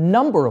absolute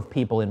number of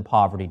people in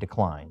poverty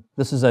decline.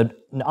 This is an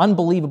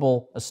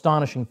unbelievable,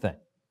 astonishing thing.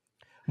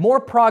 More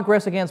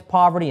progress against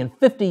poverty in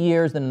 50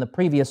 years than in the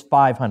previous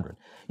 500.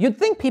 You'd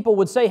think people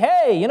would say,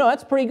 hey, you know,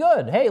 that's pretty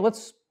good. Hey,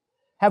 let's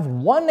have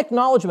one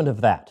acknowledgement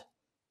of that.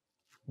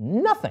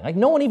 Nothing. Like,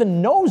 no one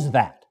even knows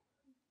that.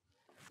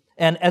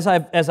 And as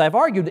I've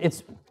argued,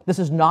 this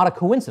is not a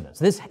coincidence.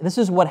 This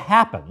is what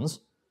happens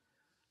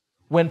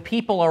when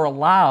people are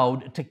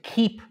allowed to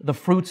keep the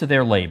fruits of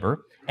their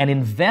labor and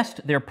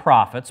invest their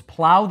profits,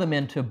 plow them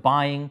into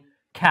buying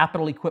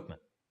capital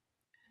equipment.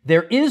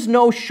 There is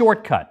no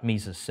shortcut,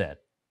 Mises said,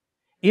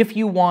 if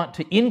you want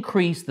to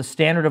increase the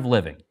standard of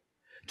living.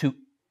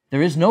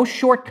 There is no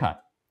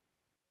shortcut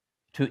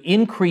to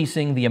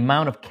increasing the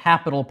amount of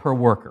capital per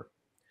worker.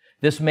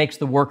 This makes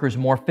the workers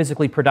more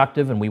physically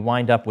productive, and we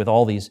wind up with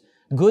all these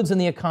goods in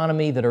the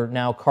economy that are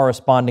now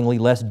correspondingly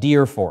less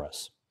dear for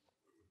us.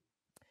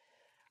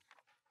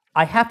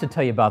 I have to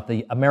tell you about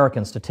the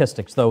American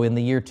statistics, though, in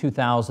the year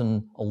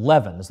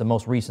 2011 is the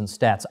most recent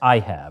stats I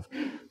have.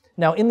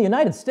 Now, in the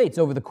United States,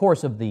 over the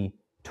course of the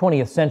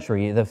 20th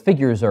century, the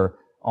figures are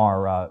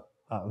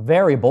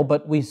variable,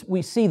 but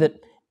we see that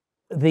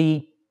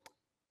the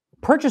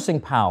purchasing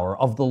power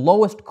of the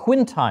lowest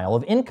quintile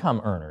of income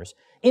earners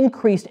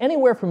increased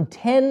anywhere from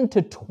 10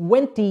 to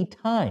 20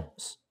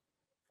 times.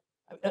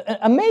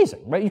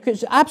 Amazing, right?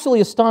 It's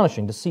absolutely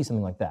astonishing to see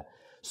something like that.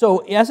 So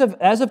as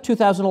of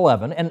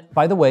 2011, and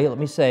by the way, let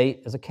me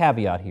say as a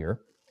caveat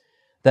here,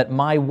 that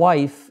my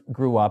wife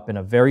grew up in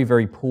a very,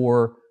 very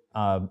poor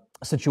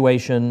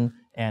situation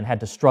and had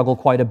to struggle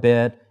quite a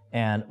bit,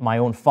 and my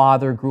own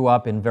father grew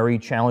up in very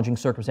challenging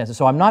circumstances.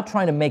 So I'm not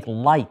trying to make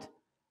light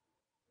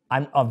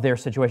of their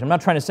situation. I'm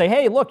not trying to say,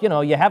 hey, look, you know,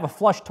 you have a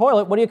flush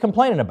toilet, what are you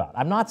complaining about?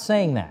 I'm not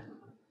saying that,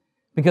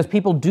 because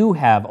people do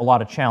have a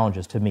lot of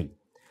challenges to meet.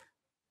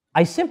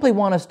 I simply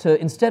want us to,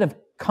 instead of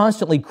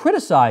constantly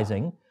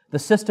criticizing the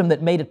system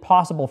that made it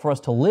possible for us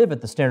to live at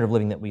the standard of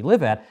living that we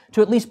live at,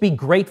 to at least be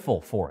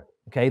grateful for it,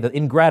 okay? The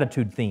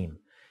ingratitude theme.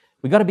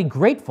 We've got to be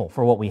grateful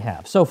for what we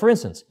have. So, for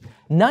instance,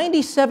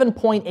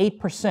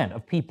 97.8%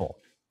 of people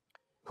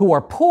who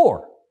are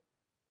poor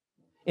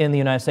in the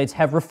United States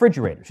have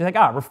refrigerators. You think,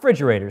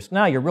 refrigerators.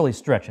 Now you're really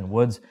stretching,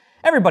 Woods.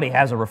 Everybody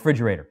has a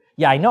refrigerator.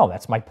 Yeah, I know.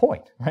 That's my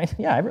point, right?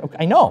 Yeah,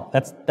 I know.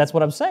 That's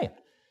what I'm saying.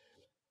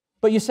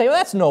 But you say, well,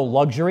 that's no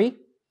luxury.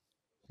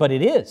 But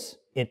it is.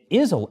 It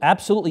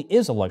absolutely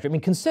is a luxury. I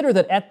mean, consider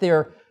that at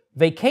their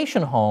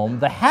vacation home,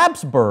 the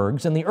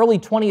Habsburgs in the early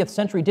 20th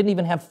century didn't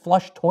even have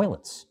flush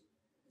toilets.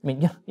 I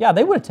mean, yeah,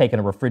 they would have taken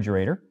a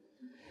refrigerator.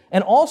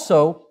 And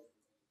also,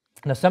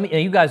 now some of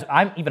you guys,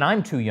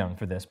 I'm too young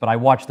for this, but I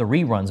watched the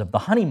reruns of The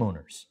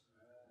Honeymooners.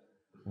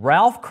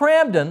 Ralph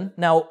Cramden,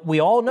 now we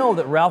all know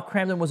that Ralph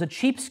Cramden was a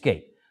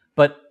cheapskate,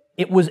 but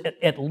it was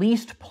at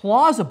least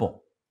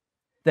plausible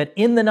that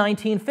in the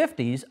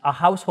 1950s, a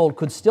household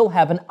could still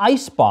have an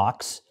ice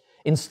box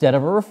instead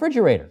of a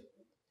refrigerator.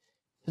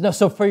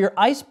 So for your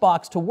ice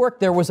box to work,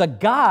 there was a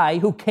guy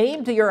who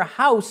came to your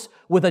house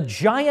with a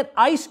giant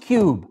ice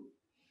cube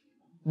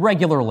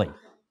regularly.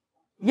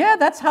 Yeah,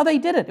 that's how they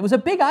did it. It was a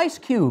big ice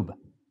cube.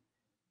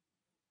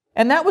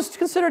 And that was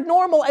considered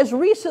normal as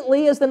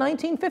recently as the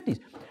 1950s.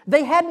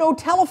 They had no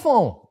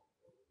telephone.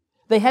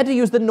 They had to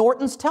use the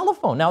Norton's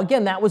telephone. Now,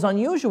 again, that was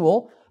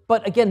unusual,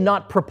 but again,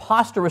 not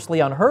preposterously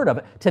unheard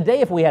of.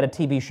 Today, if we had a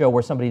TV show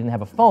where somebody didn't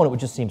have a phone, it would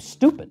just seem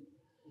stupid.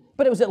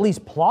 But it was at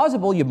least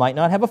plausible you might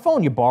not have a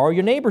phone. You borrow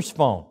your neighbor's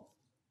phone.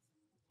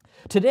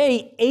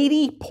 Today,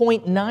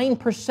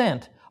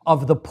 80.9%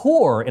 of the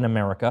poor in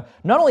America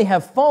not only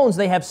have phones,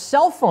 they have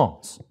cell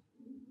phones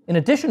in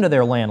addition to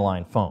their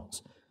landline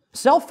phones.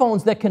 Cell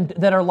phones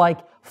that are like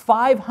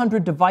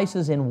 500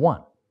 devices in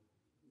one.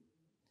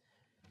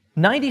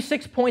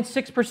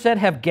 96.6%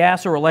 have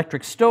gas or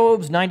electric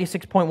stoves,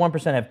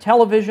 96.1% have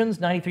televisions,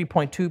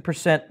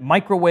 93.2%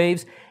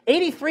 microwaves,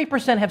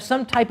 83% have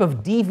some type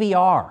of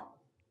DVR.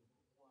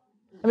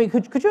 I mean,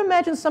 could you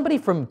imagine somebody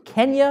from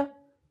Kenya?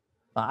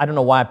 I don't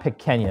know why I picked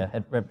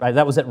Kenya.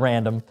 That was at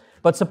random.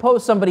 But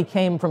suppose somebody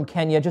came from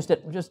Kenya just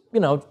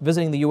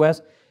visiting the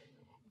U.S.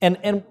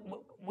 and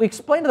we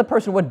explained to the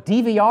person what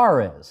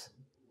DVR is.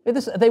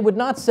 They would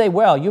not say,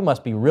 well, you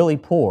must be really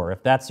poor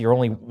if that's your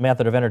only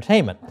method of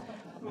entertainment.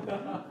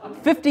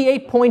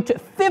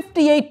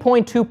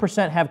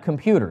 58.2% have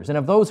computers, and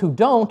of those who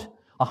don't,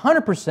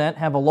 100%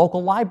 have a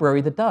local library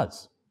that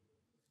does.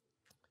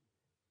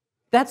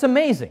 That's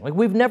amazing. Like,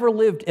 we've never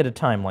lived at a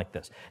time like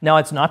this. Now,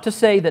 it's not to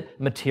say that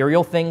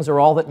material things are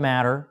all that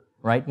matter,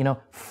 right? You know,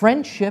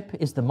 friendship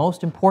is the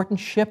most important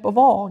ship of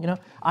all, you know.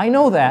 I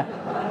know that.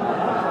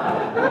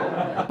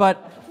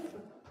 But,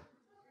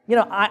 you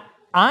know,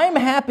 I'm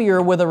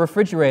happier with a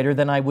refrigerator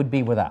than I would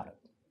be without it.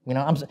 You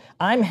know,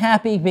 I'm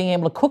happy being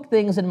able to cook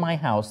things in my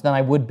house than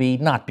I would be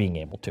not being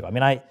able to. I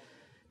mean,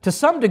 to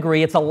some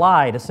degree, it's a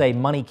lie to say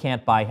money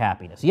can't buy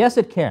happiness. Yes,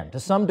 it can, to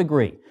some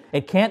degree.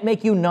 It can't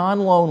make you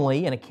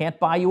non-lonely, and it can't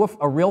buy you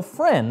a real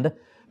friend,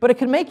 but it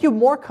can make you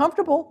more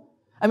comfortable.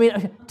 I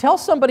mean, tell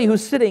somebody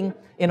who's sitting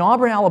in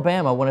Auburn,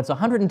 Alabama, when it's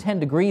 110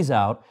 degrees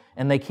out,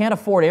 and they can't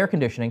afford air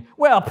conditioning,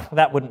 well,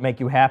 that wouldn't make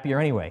you happier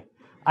anyway.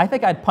 I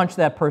think I'd punch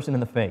that person in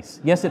the face.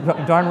 Yes,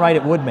 darn right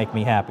it would make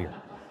me happier.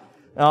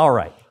 All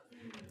right.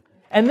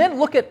 And then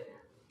look at,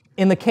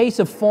 in the case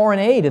of foreign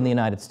aid in the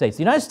United States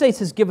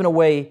has given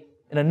away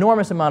an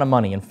enormous amount of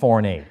money in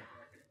foreign aid.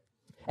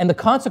 And the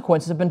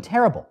consequences have been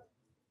terrible.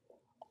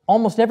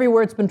 Almost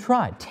everywhere it's been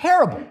tried.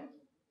 Terrible.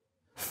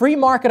 Free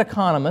market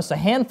economists, a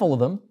handful of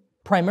them,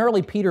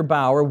 primarily Peter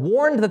Bauer,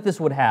 warned that this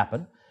would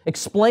happen,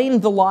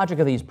 explained the logic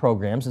of these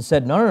programs, and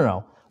said,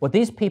 no. What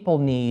these people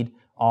need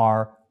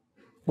are,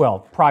 well,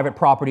 private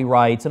property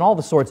rights and all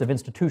the sorts of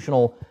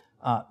institutional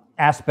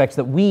aspects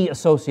that we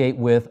associate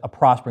with a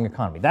prospering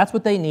economy. That's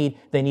what they need.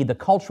 They need the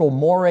cultural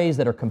mores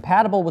that are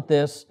compatible with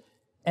this,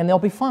 and they'll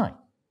be fine.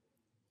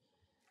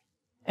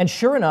 And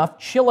sure enough,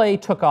 Chile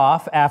took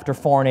off after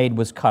foreign aid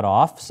was cut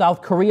off.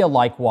 South Korea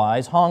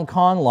likewise. Hong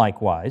Kong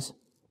likewise.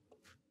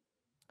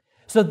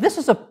 So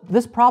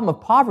this problem of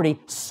poverty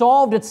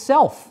solved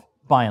itself,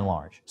 by and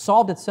large.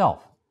 Solved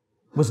itself.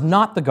 It was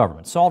not the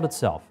government. Solved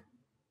itself.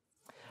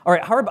 All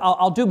right, Herb,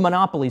 I'll do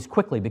monopolies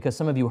quickly because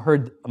some of you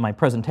heard my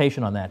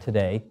presentation on that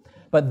today.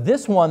 But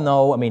this one,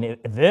 though, I mean,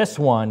 this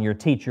one, your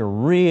teacher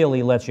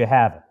really lets you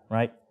have it,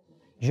 right?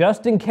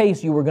 Just in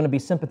case you were going to be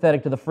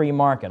sympathetic to the free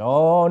market.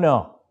 Oh,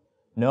 no.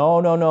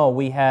 No.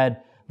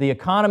 The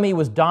economy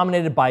was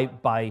dominated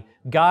by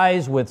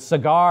guys with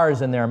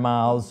cigars in their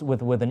mouths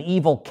with an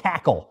evil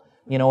cackle,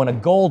 you know, and a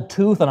gold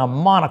tooth and a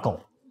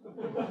monocle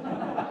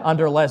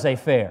under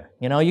laissez-faire.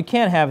 You know, you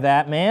can't have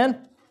that,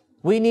 man.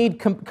 We need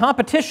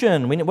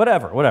competition. We need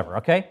whatever,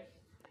 okay?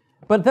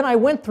 But then I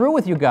went through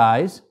with you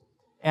guys,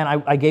 and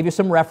I gave you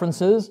some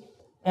references,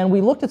 and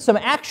we looked at some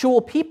actual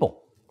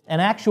people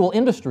and actual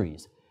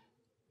industries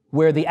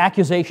where the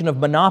accusation of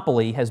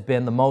monopoly has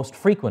been the most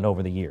frequent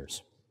over the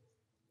years.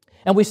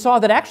 And we saw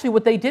that actually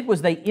what they did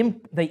was they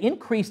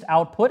increased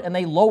output and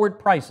they lowered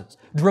prices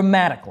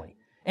dramatically.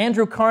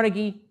 Andrew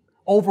Carnegie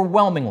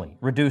overwhelmingly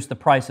reduced the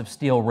price of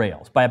steel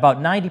rails by about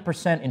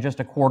 90% in just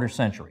a quarter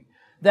century.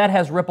 That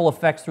has ripple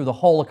effects through the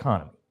whole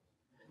economy.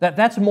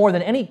 That's more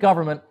than any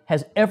government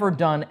has ever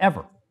done,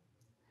 ever,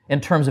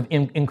 in terms of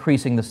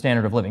increasing the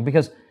standard of living.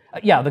 Because,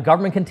 yeah, the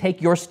government can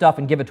take your stuff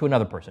and give it to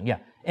another person. Yeah,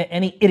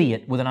 any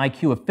idiot with an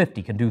IQ of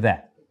 50 can do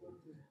that.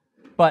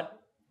 But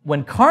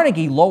when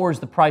Carnegie lowers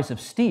the price of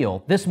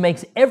steel, this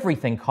makes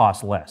everything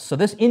cost less. So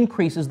this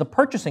increases the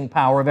purchasing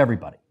power of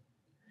everybody.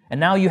 And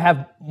now you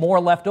have more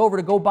left over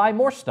to go buy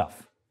more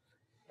stuff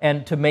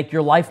and to make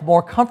your life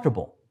more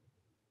comfortable.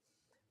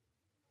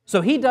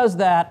 So he does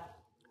that.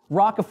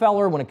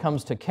 Rockefeller, when it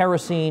comes to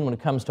kerosene, when it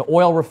comes to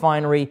oil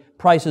refinery,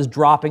 prices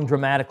dropping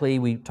dramatically.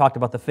 We talked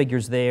about the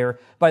figures there.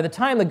 By the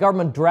time the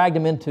government dragged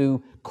him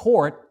into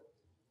court,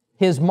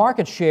 his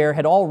market share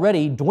had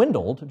already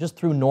dwindled just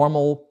through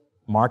normal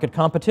market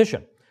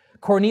competition.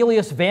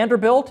 Cornelius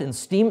Vanderbilt in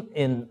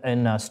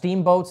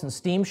steamboats and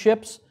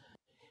steamships.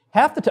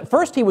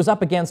 First, he was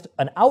up against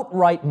an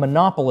outright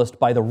monopolist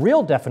by the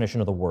real definition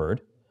of the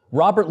word.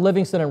 Robert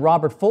Livingston and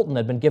Robert Fulton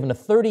had been given a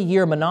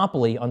 30-year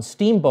monopoly on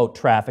steamboat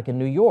traffic in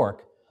New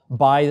York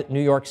by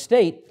New York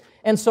State,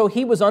 and so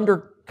he was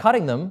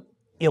undercutting them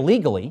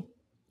illegally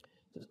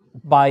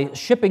by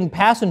shipping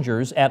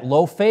passengers at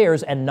low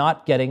fares and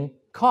not getting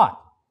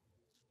caught.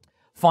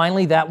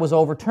 Finally, that was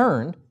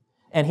overturned,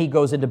 and he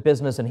goes into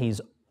business and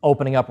he's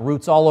opening up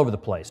routes all over the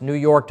place. New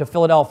York to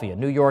Philadelphia,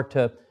 New York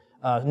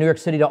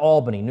City to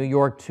Albany, New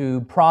York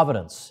to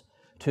Providence,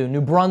 to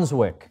New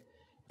Brunswick.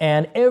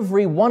 And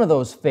every one of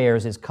those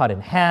fares is cut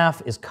in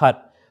half, is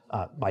cut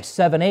by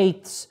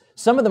 7/8.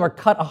 Some of them are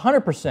cut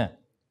 100%.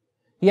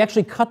 He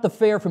actually cut the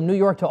fare from New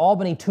York to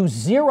Albany to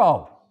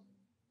 0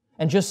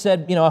 and just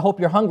said, I hope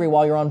you're hungry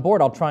while you're on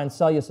board. I'll try and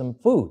sell you some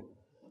food.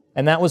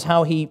 And that was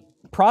how he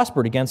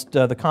prospered against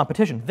the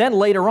competition. Then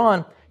later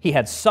on, he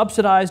had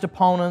subsidized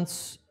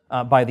opponents.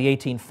 By the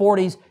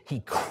 1840s, he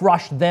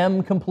crushed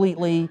them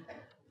completely.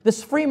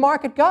 This free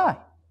market guy.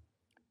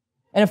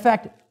 And in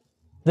fact,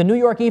 the New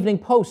York Evening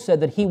Post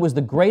said that he was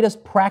the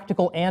greatest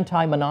practical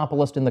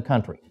anti-monopolist in the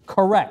country.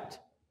 Correct.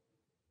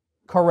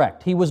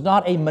 Correct. He was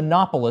not a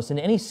monopolist in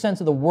any sense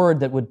of the word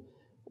that would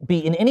be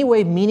in any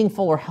way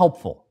meaningful or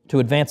helpful to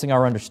advancing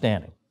our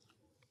understanding.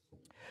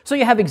 So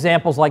you have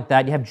examples like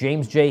that. You have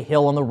James J.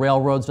 Hill on the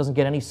railroads, doesn't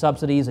get any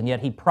subsidies, and yet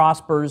he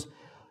prospers.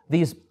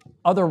 These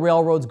other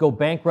railroads go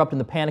bankrupt in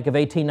the Panic of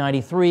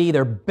 1893.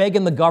 They're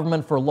begging the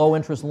government for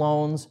low-interest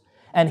loans.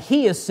 And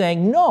he is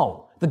saying,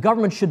 no, the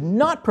government should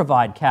not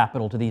provide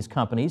capital to these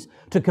companies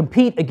to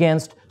compete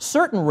against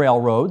certain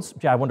railroads,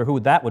 I wonder who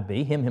that would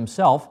be, him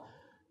himself,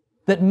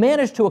 that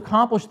managed to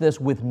accomplish this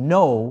with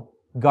no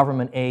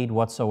government aid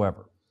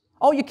whatsoever.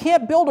 Oh, you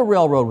can't build a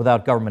railroad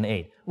without government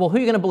aid. Well, who are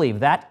you going to believe?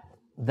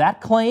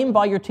 That claim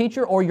by your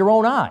teacher or your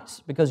own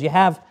eyes? Because you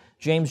have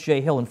James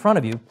J. Hill in front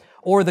of you.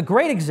 Or the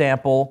great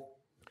example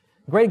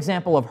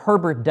of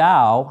Herbert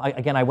Dow.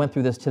 Again, I went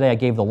through this today. I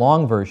gave the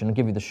long version. I'll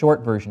give you the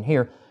short version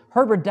here.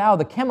 Herbert Dow,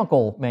 the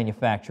chemical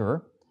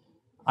manufacturer.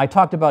 I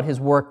talked about his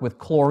work with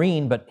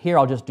chlorine, but here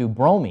I'll just do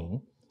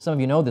bromine. Some of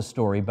you know this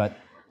story, but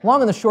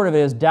long and the short of it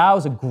is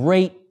Dow's a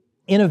great,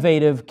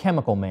 innovative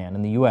chemical man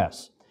in the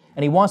U.S.,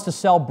 and he wants to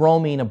sell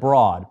bromine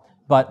abroad,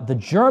 but the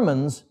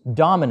Germans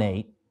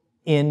dominate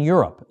in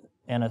Europe,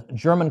 and a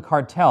German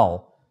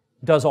cartel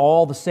does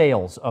all the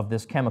sales of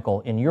this chemical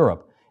in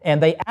Europe.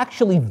 And they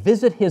actually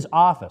visit his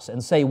office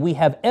and say, we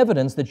have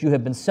evidence that you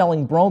have been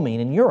selling bromine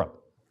in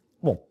Europe.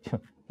 Well,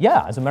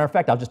 yeah, as a matter of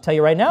fact, I'll just tell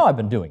you right now I've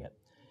been doing it.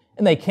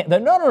 And they can't,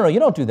 no, you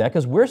don't do that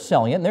because we're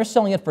selling it, and they're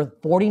selling it for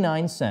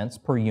 49 cents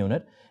per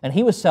unit, and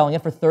he was selling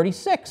it for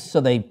 36. So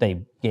they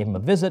gave him a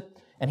visit,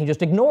 and he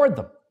just ignored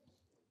them.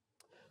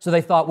 So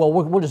they thought, well,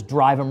 we'll just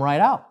drive him right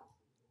out.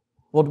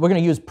 Well, we're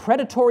going to use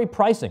predatory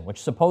pricing,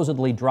 which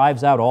supposedly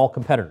drives out all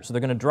competitors. So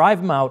they're going to drive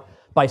him out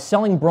by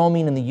selling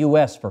bromine in the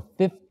U.S. for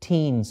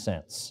 15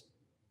 cents.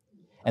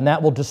 And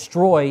that will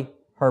destroy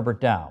Herbert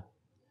Dow.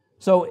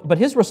 So, but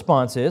his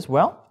response is,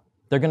 well,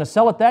 they're going to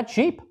sell it that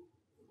cheap.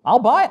 I'll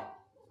buy it.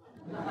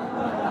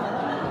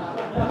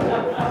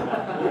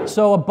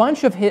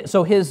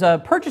 So his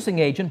purchasing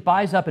agent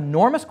buys up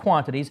enormous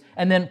quantities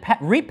and then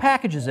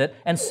repackages it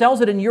and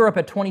sells it in Europe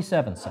at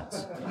 27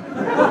 cents.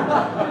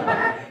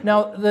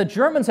 Now, the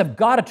Germans have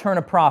got to turn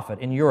a profit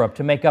in Europe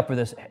to make up for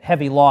this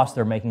heavy loss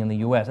they're making in the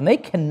U.S., and they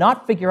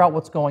cannot figure out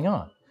what's going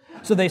on.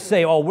 So they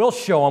say, oh, we'll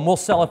show them, we'll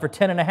sell it for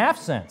 10.5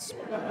 cents.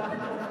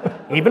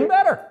 Even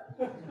better.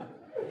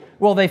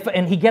 Well,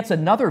 and he gets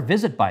another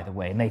visit, by the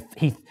way, and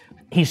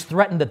he's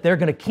threatened that they're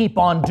going to keep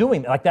on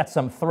doing it, like that's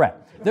some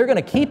threat. They're going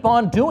to keep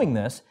on doing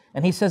this,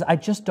 and he says, I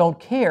just don't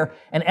care.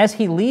 And as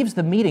he leaves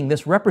the meeting,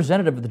 this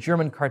representative of the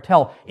German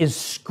cartel is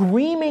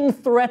screaming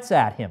threats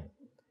at him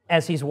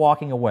as he's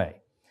walking away.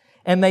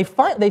 And they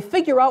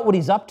figure out what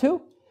he's up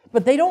to,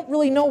 but they don't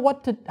really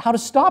know how to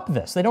stop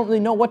this. They don't really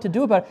know what to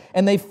do about it.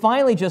 And they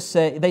finally just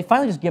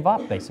give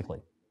up, basically.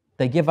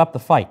 They give up the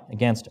fight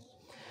against it.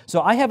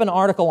 So I have an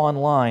article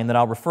online that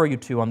I'll refer you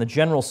to on the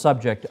general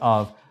subject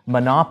of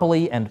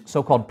monopoly and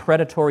so-called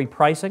predatory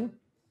pricing.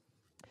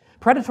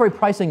 Predatory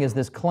pricing is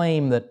this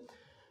claim that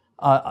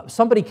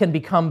somebody can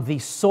become the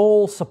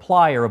sole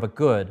supplier of a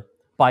good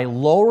by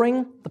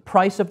lowering the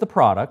price of the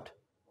product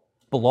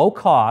below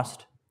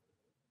cost.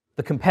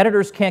 The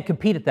competitors can't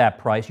compete at that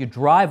price. You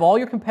drive all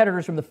your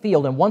competitors from the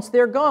field, and once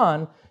they're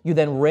gone, you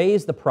then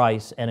raise the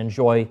price and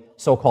enjoy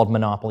so-called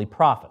monopoly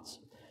profits.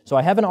 So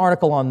I have an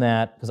article on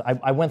that, because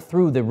I went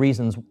through the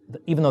reasons,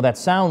 even though that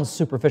sounds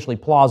superficially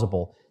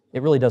plausible,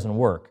 it really doesn't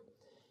work.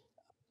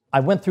 I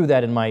went through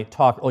that in my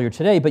talk earlier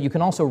today, but you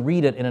can also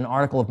read it in an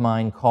article of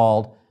mine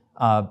called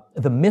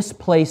The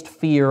Misplaced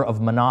Fear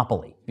of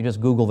Monopoly. You just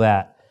Google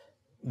that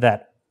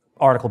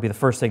article will be the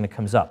first thing that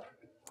comes up.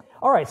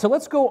 All right, so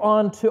let's go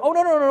on to, oh,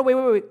 no,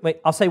 wait.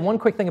 I'll say one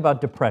quick thing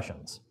about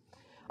depressions.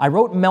 I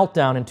wrote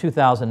Meltdown in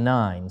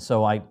 2009,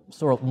 so I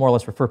sort of more or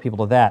less refer people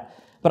to that.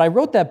 But I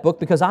wrote that book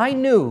because I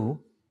knew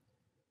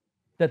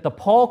that the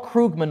Paul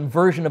Krugman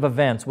version of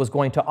events was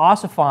going to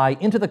ossify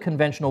into the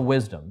conventional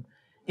wisdom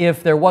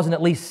if there wasn't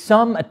at least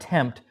some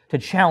attempt to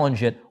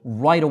challenge it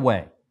right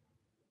away.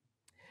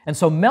 And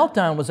so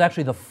Meltdown was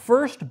actually the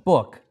first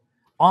book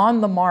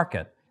on the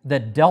market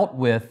that dealt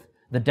with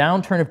the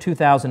downturn of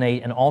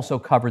 2008 and also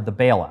covered the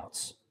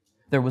bailouts.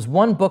 There was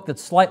one book that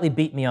slightly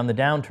beat me on the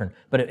downturn,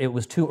 but it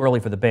was too early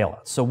for the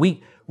bailouts. So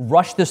we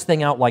rushed this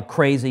thing out like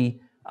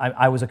crazy.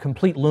 I was a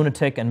complete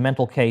lunatic and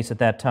mental case at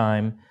that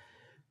time,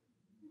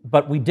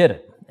 but we did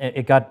it.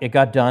 It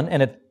got done,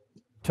 and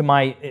to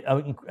my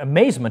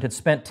amazement, it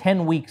spent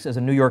 10 weeks as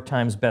a New York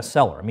Times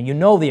bestseller. I mean, you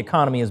know the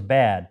economy is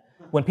bad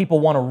when people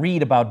want to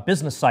read about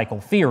business cycle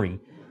theory,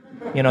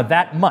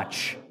 that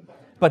much.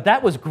 But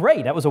that was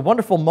great. That was a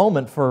wonderful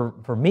moment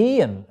for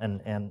me, and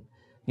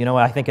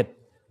I think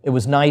it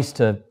was nice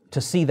to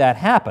see that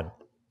happen.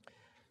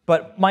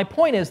 But my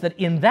point is that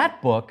in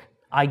that book,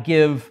 I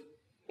give,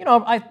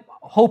 I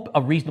hope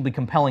a reasonably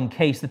compelling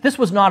case that this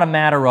was not a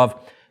matter of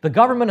the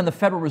government and the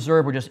Federal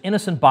Reserve were just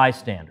innocent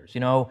bystanders,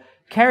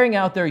 carrying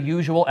out their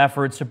usual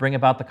efforts to bring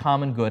about the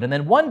common good. And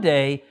then one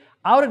day,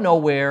 out of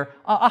nowhere,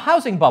 a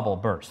housing bubble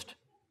burst.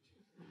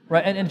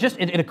 Right? And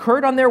it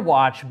occurred on their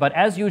watch, but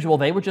as usual,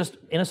 they were just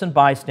innocent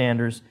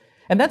bystanders.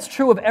 And that's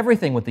true of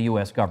everything with the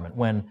U.S. government.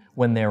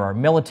 When there are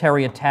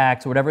military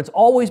attacks or whatever, it's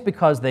always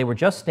because they were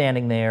just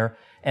standing there,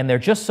 and they're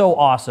just so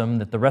awesome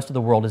that the rest of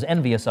the world is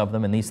envious of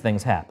them, and these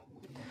things happen.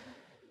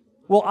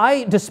 Well,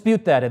 I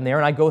dispute that in there,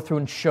 and I go through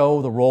and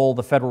show the role of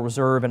the Federal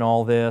Reserve in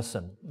all this,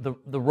 and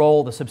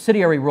the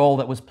subsidiary role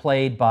that was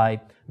played by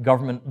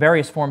government,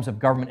 various forms of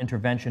government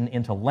intervention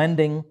into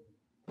lending.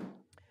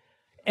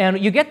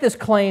 And you get this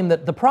claim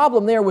that the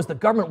problem there was the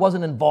government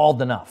wasn't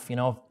involved enough.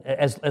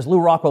 As Lew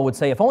Rockwell would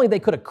say, if only they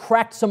could have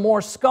cracked some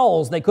more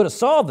skulls, they could have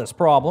solved this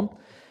problem.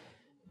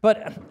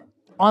 But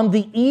on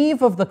the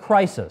eve of the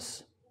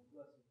crisis,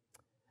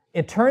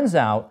 it turns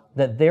out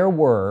that there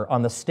were,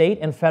 on the state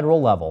and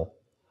federal level,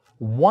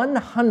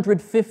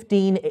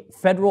 115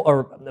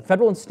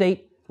 federal and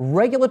state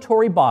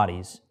regulatory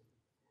bodies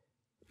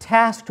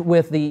tasked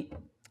with the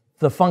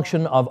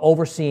function of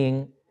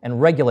overseeing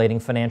and regulating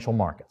financial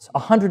markets.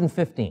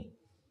 115.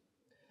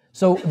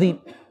 So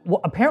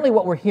apparently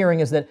what we're hearing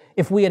is that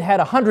if we had had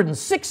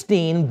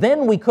 116,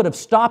 then we could have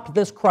stopped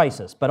this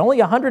crisis, but only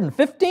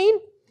 115?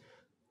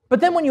 But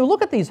then when you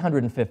look at these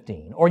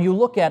 115, or you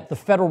look at the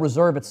Federal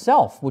Reserve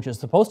itself, which is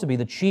supposed to be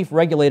the chief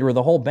regulator of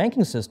the whole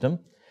banking system,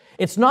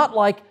 it's not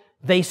like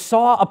they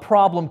saw a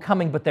problem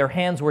coming, but their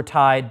hands were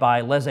tied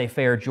by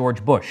laissez-faire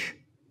George Bush.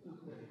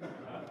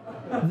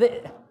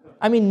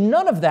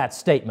 None of that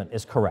statement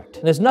is correct.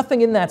 There's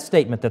nothing in that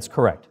statement that's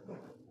correct.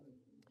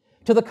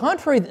 To the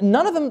contrary,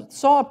 none of them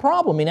saw a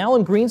problem.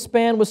 Alan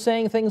Greenspan was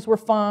saying things were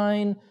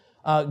fine.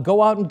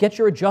 Go out and get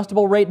your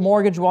adjustable rate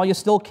mortgage while you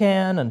still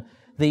can, and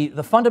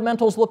the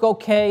fundamentals look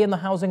okay in the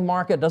housing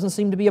market. Doesn't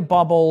seem to be a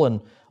bubble, and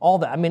all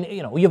that.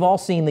 You've all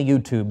seen the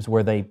YouTubes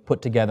where they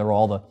put together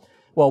all the.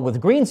 Well,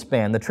 with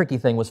Greenspan, the tricky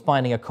thing was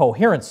finding a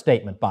coherent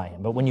statement by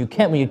him. But when you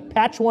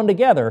patch one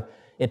together,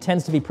 it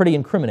tends to be pretty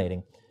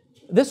incriminating.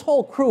 This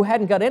whole crew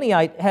hadn't had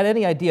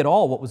any idea at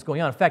all what was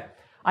going on. In fact,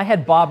 I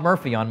had Bob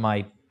Murphy on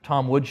my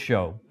Tom Woods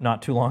show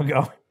not too long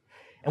ago,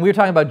 and we were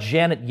talking about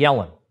Janet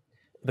Yellen,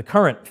 the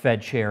current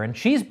Fed chair, and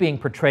she's being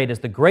portrayed as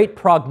the great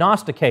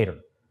prognosticator.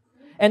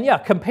 And yeah,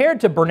 compared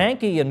to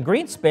Bernanke and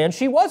Greenspan,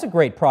 she was a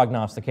great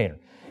prognosticator.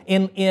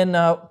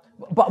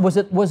 Was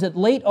it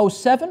late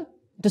 07?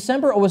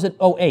 December, or was it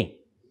 08?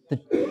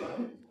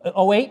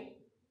 08?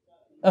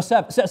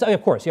 07,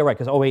 of course, yeah, right,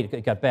 because 08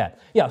 it got bad.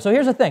 Yeah, so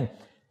here's the thing.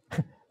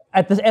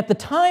 At the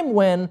time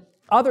when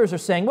others are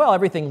saying, well,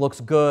 everything looks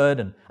good,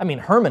 and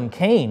Herman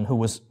Cain, who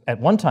was at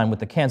one time with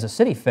the Kansas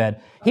City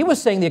Fed, he was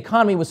saying the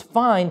economy was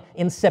fine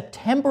in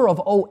September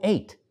of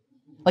 08,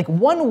 like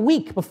 1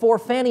 week before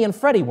Fannie and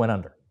Freddie went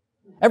under.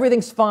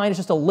 Everything's fine, it's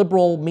just a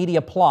liberal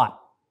media plot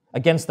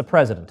against the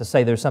president to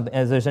say there's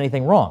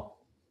anything wrong.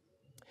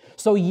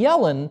 So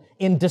Yellen,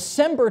 in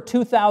December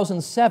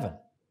 2007,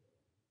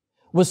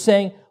 was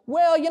saying,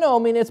 well,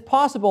 it's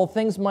possible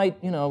things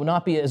might,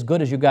 not be as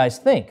good as you guys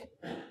think.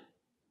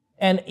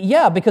 And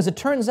yeah, because it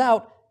turns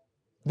out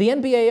the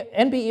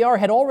NBER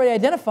had already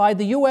identified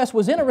the U.S.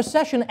 was in a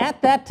recession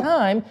at that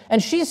time,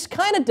 and she's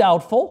kind of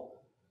doubtful.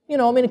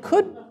 It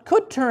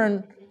could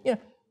turn,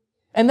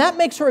 and that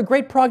makes her a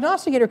great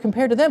prognosticator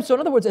compared to them. So in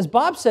other words, as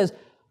Bob says,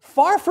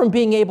 far from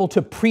being able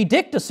to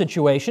predict a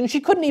situation, she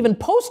couldn't even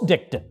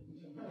post-dict it.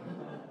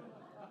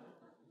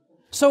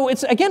 So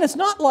it's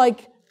not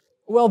like,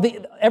 well,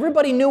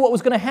 everybody knew what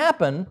was going to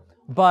happen,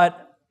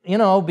 but,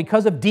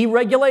 because of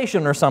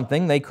deregulation or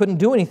something, they couldn't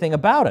do anything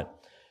about it.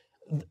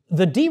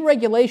 The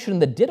deregulation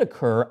that did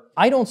occur,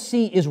 I don't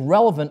see is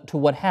relevant to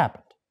what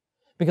happened.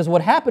 Because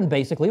what happened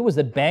basically was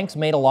that banks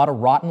made a lot of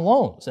rotten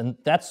loans, and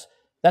that's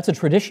a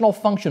traditional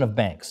function of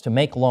banks, to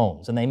make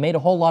loans, and they made a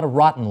whole lot of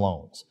rotten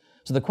loans.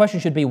 So the question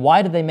should be,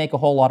 why did they make a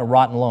whole lot of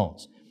rotten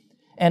loans?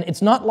 And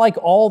it's not like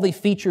all the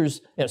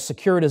features,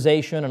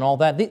 securitization and all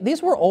that.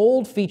 These were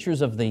old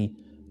features of the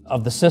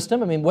of the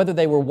system. I mean, whether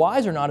they were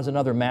wise or not is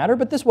another matter,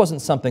 but this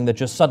wasn't something that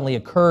just suddenly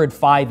occurred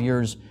 5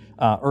 years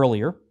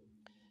earlier.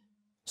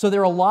 So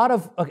there are a lot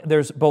of,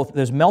 there's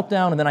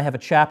meltdown, and then I have a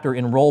chapter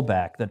in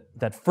rollback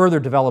that further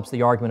develops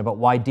the argument about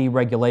why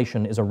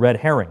deregulation is a red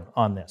herring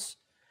on this.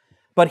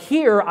 But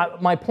here,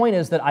 my point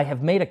is that I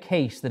have made a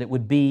case that it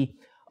would be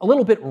a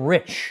little bit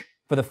rich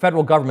for the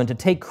federal government to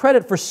take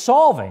credit for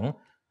solving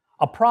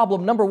a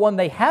problem, number one,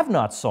 they have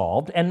not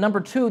solved, and number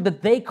two,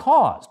 that they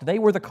caused. They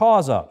were the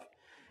cause of.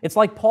 It's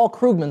like Paul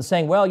Krugman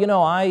saying, well, you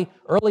know,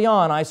 early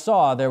on I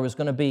saw there was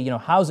going to be, you know,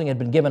 housing had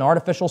been given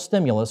artificial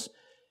stimulus.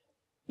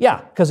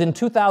 Yeah, because in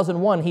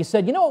 2001 he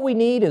said, you know what we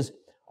need is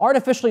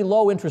artificially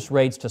low interest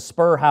rates to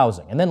spur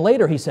housing. And then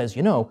later he says,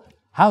 you know,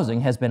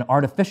 housing has been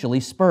artificially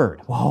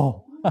spurred.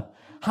 Whoa.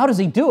 How does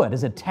he do it?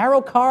 Is it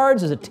tarot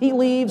cards? Is it tea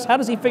leaves? How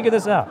does he figure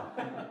this out?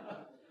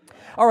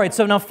 All right,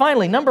 so now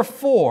finally, number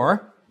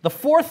 4, the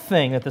fourth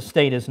thing that the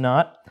state is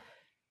not,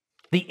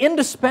 the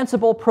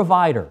indispensable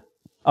provider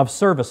of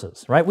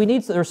services, right?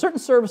 There are certain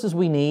services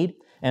we need,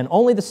 and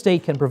only the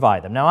state can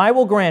provide them. Now, I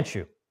will grant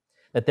you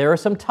that there are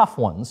some tough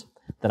ones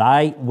that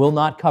I will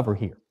not cover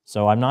here.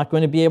 So I'm not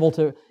going to be able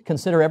to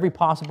consider every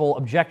possible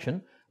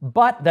objection,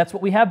 but that's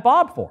what we have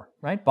Bob for,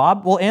 right?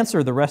 Bob will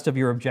answer the rest of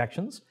your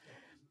objections.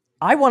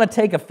 I want to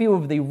take a few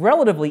of the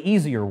relatively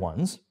easier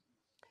ones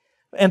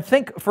and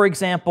think, for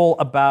example,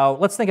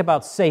 let's think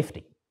about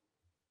safety.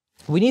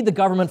 We need the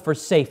government for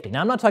safety.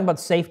 Now, I'm not talking about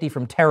safety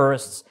from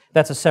terrorists.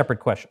 That's a separate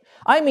question.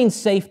 I mean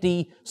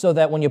safety so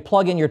that when you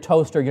plug in your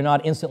toaster, you're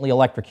not instantly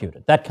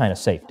electrocuted. That kind of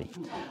safety.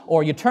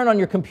 Or you turn on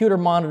your computer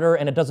monitor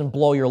and it doesn't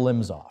blow your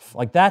limbs off.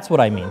 Like, that's what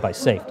I mean by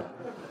safety.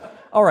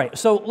 All right,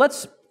 so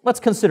let's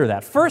consider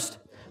that. First,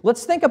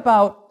 let's think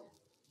about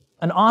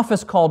an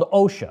office called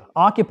OSHA,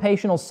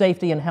 Occupational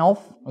Safety and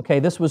Health. Okay,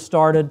 this was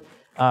started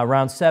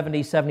around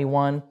 70,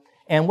 71.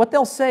 And what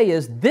they'll say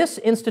is this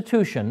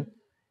institution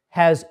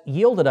has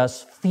yielded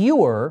us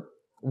fewer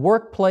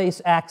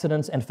workplace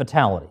accidents and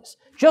fatalities.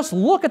 Just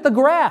look at the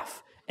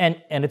graph, and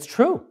it's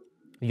true.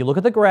 You look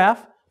at the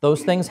graph,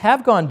 those things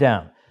have gone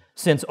down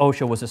since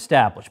OSHA was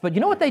established. But you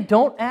know what they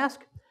don't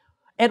ask?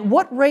 At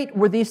what rate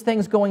were these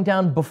things going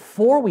down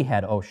before we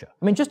had OSHA?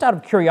 I mean, just out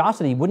of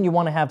curiosity, wouldn't you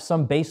want to have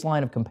some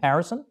baseline of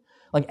comparison?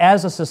 Like,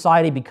 as a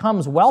society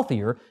becomes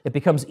wealthier, it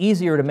becomes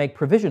easier to make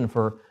provision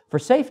for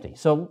safety.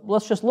 So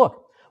let's just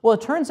look. Well,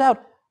 it turns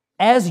out,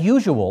 as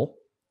usual,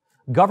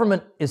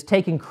 government is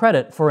taking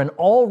credit for an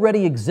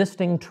already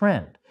existing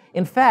trend.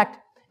 In fact,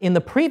 in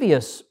the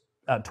previous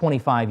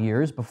 25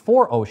 years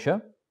before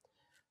OSHA,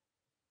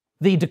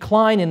 the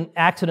decline in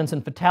accidents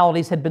and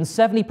fatalities had been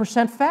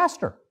 70%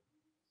 faster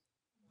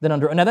than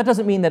under. Now, that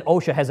doesn't mean that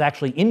OSHA has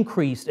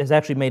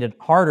actually made it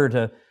harder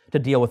to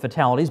deal with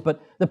fatalities,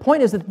 but the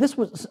point is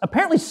that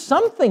apparently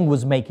something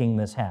was making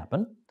this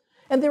happen,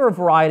 and there are a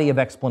variety of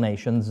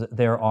explanations.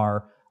 There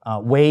are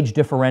wage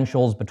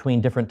differentials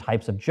between different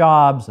types of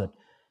jobs that,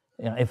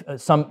 you know, if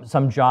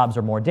some jobs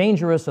are more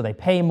dangerous, so they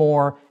pay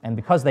more, and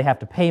because they have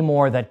to pay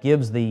more, that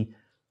gives the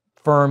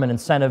firm an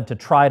incentive to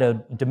try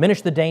to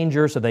diminish the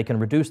danger so they can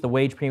reduce the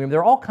wage premium. There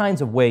are all kinds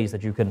of ways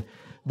that you can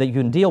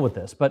deal with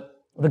this,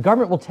 but the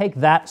government will take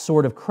that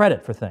sort of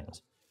credit for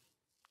things.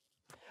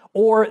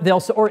 Or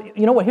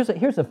you know what?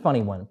 Here's a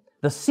funny one: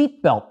 the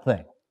seatbelt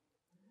thing.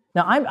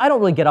 Now, I don't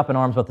really get up in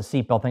arms about the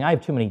seatbelt thing. I have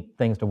too many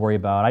things to worry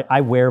about.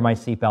 I wear my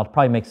seatbelt. It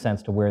probably makes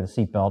sense to wear the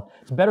seatbelt.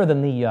 It's better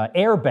than the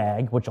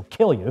airbag, which will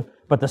kill you,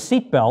 but the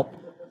seatbelt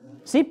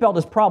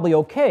is probably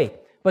okay.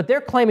 But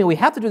they're claiming we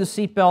have to do the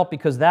seatbelt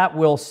because that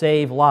will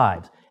save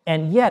lives.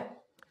 And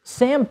yet,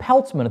 Sam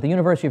Peltzman at the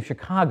University of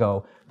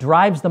Chicago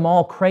drives them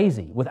all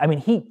crazy.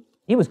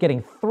 He was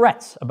getting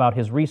threats about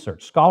his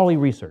research, scholarly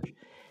research.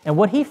 And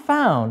what he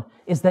found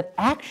is that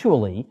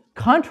actually,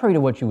 contrary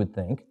to what you would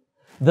think,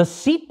 the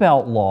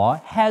seatbelt law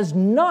has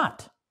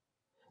not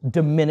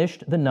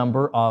diminished the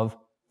number of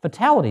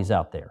fatalities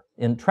out there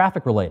in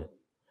traffic-related.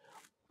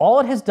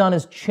 All it has done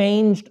is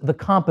changed the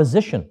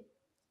composition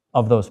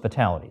of those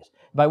fatalities.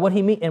 What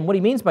he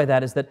means by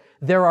that is that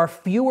there are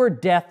fewer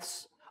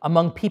deaths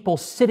among people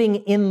sitting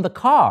in the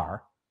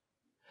car,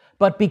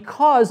 but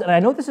because, and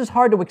I know this is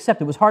hard to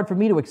accept, it was hard for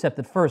me to accept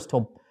at first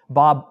till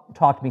Bob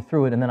talked me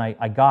through it and then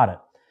I got it.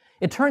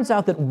 It turns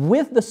out that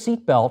with the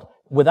seatbelt,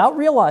 without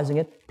realizing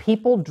it,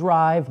 people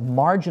drive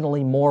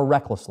marginally more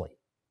recklessly.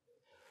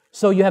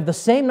 So you have the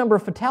same number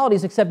of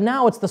fatalities, except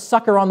now it's the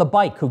sucker on the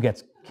bike who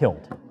gets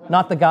killed,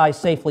 not the guy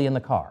safely in the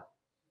car.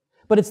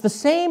 But it's the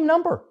same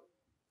number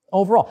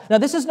overall. Now,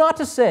 this is not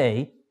to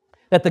say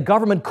that the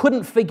government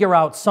couldn't figure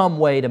out some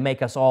way to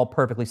make us all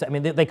perfectly safe. I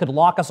mean, they could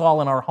lock us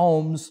all in our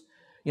homes,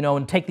 you know,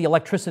 and take the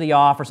electricity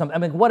off or something. I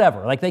mean,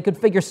 whatever. Like, they could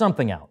figure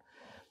something out.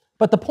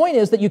 But the point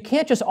is that you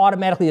can't just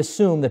automatically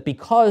assume that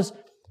because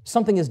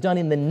something is done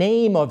in the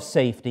name of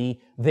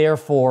safety,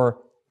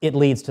 therefore it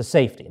leads to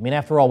safety. I mean,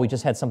 after all, we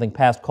just had something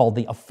passed called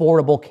the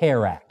Affordable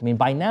Care Act. I mean,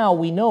 by now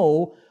we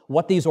know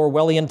what these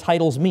Orwellian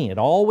titles mean. It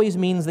always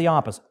means the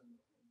opposite.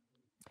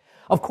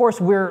 Of course,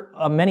 we're,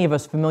 many of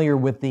us, familiar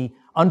with the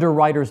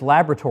Underwriters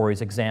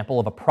Laboratories example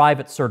of a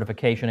private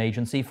certification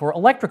agency for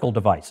electrical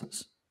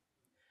devices.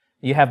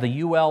 You have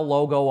the UL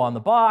logo on the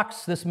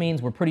box. This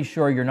means we're pretty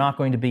sure you're not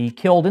going to be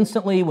killed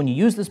instantly when you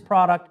use this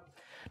product.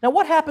 Now,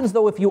 what happens,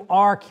 though, if you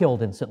are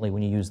killed instantly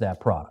when you use that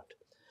product?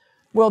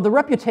 Well, the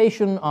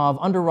reputation of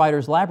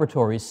Underwriters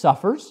Laboratories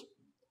suffers.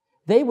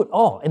 They would,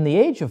 in the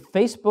age of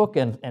Facebook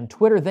and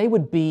Twitter, they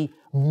would be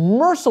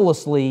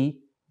mercilessly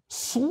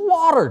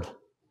slaughtered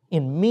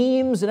in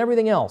memes and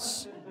everything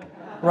else,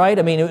 right?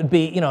 I mean, it would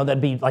be,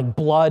 there'd be like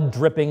blood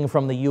dripping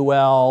from the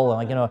UL,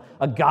 like,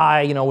 a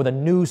guy, with a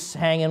noose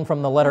hanging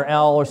from the letter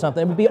L or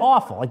something. It would be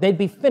awful. Like, they'd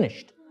be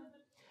finished.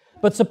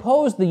 But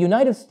suppose the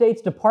United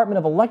States Department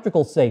of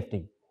Electrical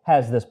Safety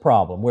has this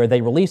problem where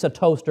they release a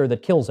toaster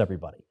that kills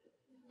everybody.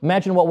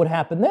 Imagine what would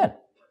happen then.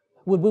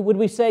 Would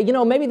we say,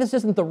 maybe this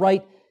isn't the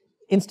right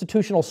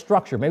institutional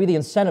structure, maybe the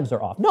incentives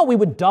are off? No, we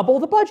would double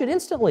the budget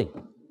instantly,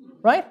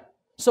 right?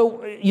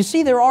 So you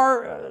see there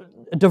are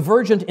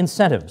divergent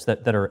incentives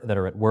that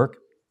are at work.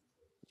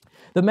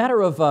 The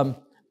matter of,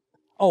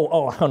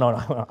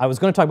 no, I was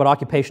going to talk about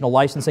occupational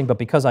licensing, but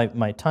because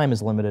my time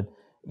is limited,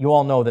 you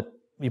all know that,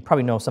 you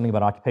probably know something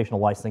about occupational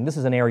licensing. This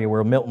is an area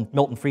where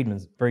Milton Friedman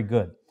is very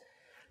good.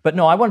 But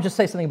no, I want to just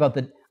say something about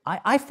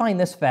I find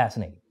this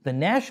fascinating. The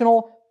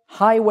National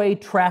Highway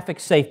Traffic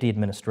Safety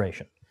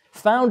Administration,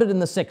 founded in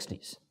the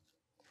 60s.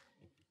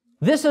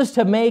 This is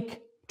to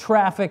make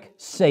traffic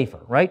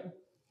safer, right?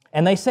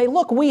 And they say,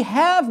 look, we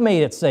have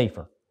made it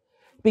safer.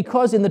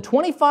 Because in the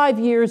 25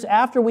 years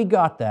after we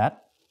got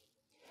that,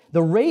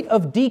 the rate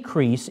of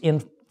decrease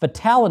in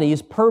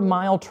fatalities per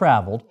mile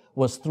traveled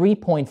was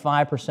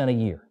 3.5% a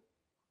year.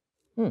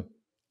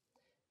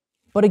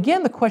 But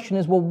again, the question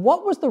is, well,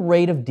 what was the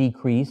rate of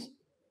decrease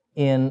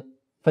in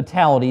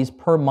fatalities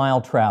per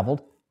mile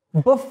traveled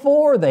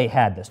before they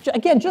had this?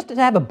 Again, just to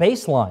have a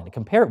baseline to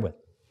compare it with.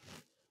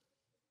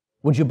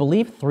 Would you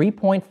believe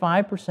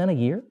 3.5% a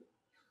year?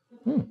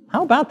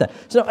 How about that?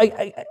 So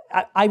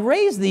I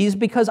raise these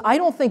because I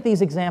don't think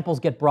these examples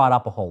get brought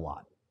up a whole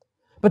lot.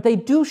 But they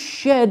do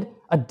shed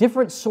a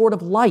different sort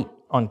of light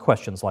on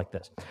questions like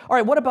this. All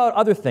right, what about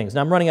other things?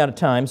 Now, I'm running out of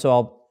time,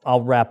 so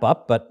I'll wrap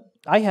up, but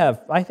I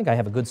think I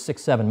have a good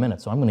 6-7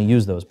 minutes, so I'm going to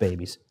use those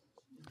babies.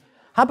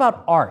 How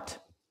about art?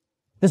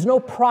 There's no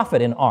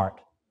profit in art,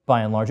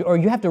 by and large, or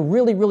you have to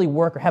really, really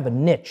work or have a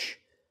niche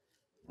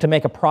to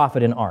make a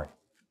profit in art.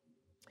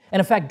 And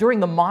in fact,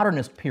 during the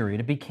modernist period,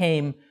 it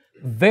became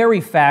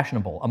very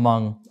fashionable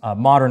among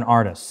modern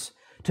artists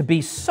to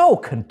be so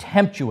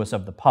contemptuous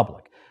of the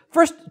public.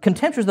 First,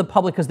 contemptuous of the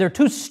public because they're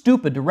too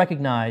stupid to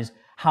recognize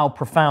how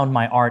profound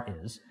my art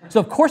is. So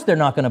of course they're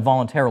not going to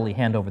voluntarily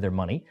hand over their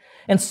money.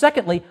 And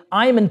secondly,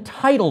 I am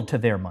entitled to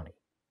their money.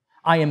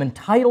 I am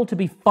entitled to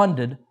be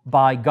funded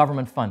by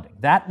government funding.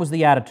 That was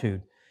the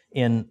attitude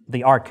in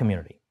the art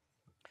community.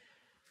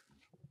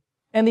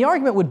 And the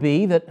argument would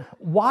be that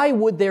why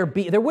would there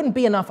wouldn't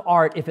be enough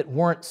art if it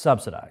weren't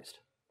subsidized.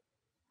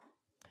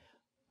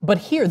 But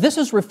here, this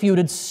is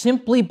refuted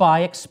simply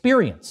by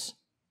experience.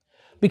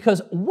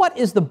 Because what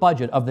is the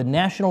budget of the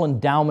National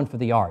Endowment for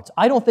the Arts?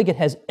 I don't think it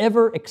has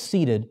ever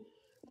exceeded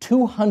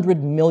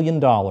 $200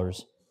 million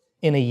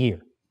in a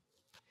year.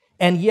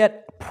 And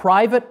yet,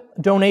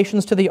 private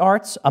donations to the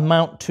arts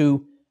amount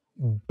to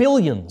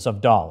billions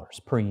of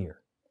dollars per year.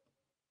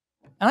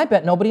 And I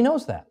bet nobody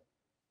knows that.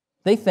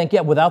 They think,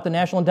 yeah, without the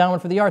National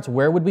Endowment for the Arts,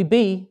 where would we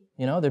be?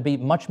 There'd be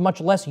much,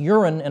 much less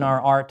urine in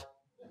our art.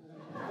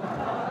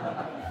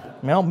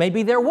 Well,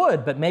 maybe there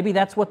would, but maybe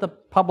that's what the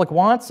public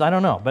wants. I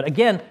don't know. But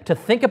again, to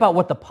think about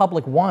what the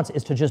public wants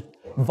is to just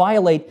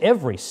violate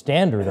every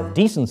standard of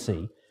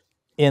decency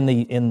in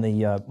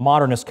the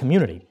modernist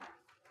community.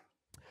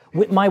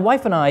 My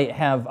wife and I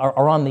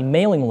are on the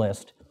mailing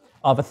list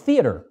of a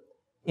theater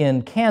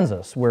in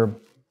Kansas where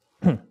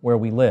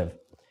we live.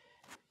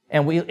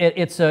 And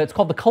it's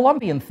called the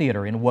Columbian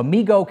Theater in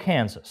Wamego,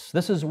 Kansas.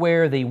 This is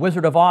where the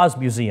Wizard of Oz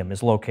Museum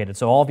is located.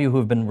 So all of you who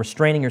have been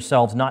restraining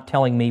yourselves not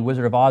telling me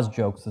Wizard of Oz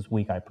jokes this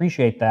week, I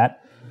appreciate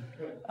that.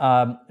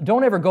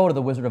 Don't ever go to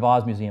the Wizard of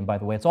Oz Museum, by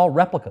the way. It's all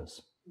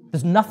replicas.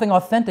 There's nothing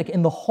authentic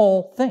in the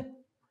whole thing.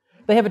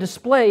 They have a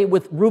display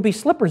with ruby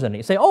slippers in it.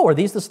 You say, oh, are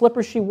these the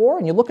slippers she wore?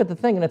 And you look at the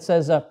thing and it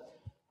says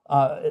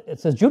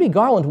Judy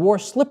Garland wore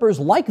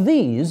slippers like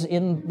these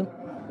in the...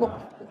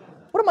 Well,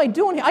 what am I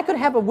doing here? I could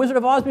have a Wizard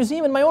of Oz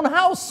museum in my own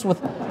house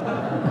with...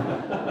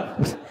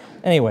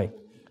 Anyway,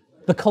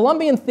 the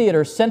Columbian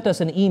Theater sent us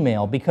an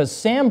email because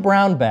Sam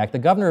Brownback, the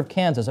governor of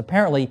Kansas,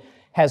 apparently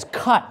has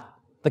cut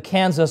the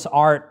Kansas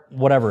art,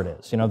 whatever it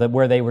is,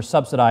 where they were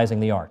subsidizing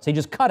the arts. He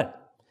just cut it.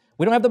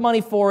 We don't have the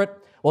money for it.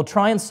 We'll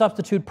try and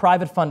substitute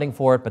private funding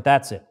for it, but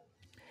that's it.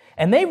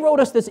 And they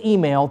wrote us this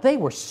email. They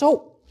were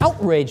so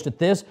outraged at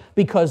this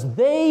because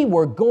they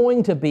were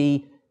going to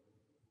be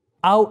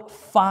out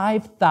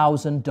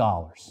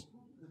 $5,000.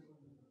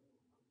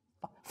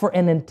 For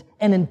an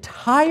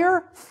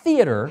entire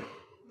theater,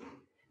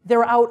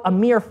 they're out a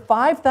mere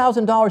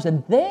 $5,000,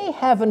 and they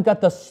haven't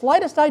got the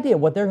slightest idea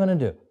what they're going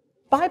to do.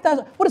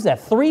 $5,000, what is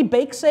that, 3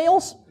 bake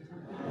sales?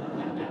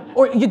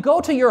 Or you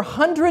go to your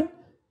 100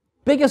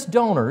 biggest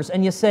donors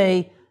and you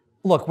say,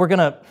 look, we're going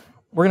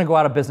to go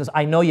out of business.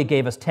 I know you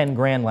gave us 10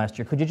 grand last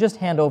year. Could you just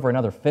hand over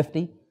another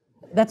 50?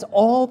 That's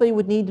all they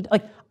would need to,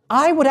 like,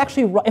 I would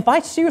actually, if I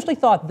seriously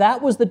thought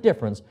that was the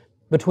difference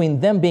between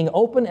them being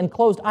open and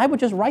closed, I would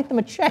just write them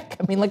a check.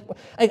 I mean, like,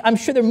 I'm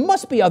sure there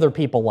must be other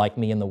people like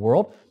me in the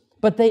world,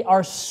 but they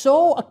are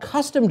so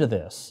accustomed to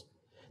this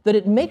that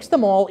it makes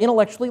them all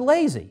intellectually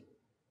lazy.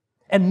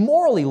 And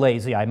morally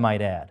lazy, I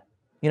might add.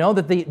 You know,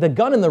 that the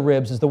gun in the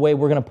ribs is the way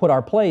we're going to put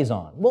our plays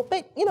on. Well,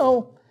 you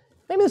know,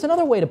 maybe there's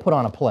another way to put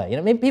on a play. You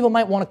know, maybe people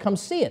might want to come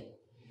see it.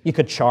 You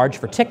could charge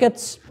for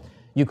tickets.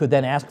 You could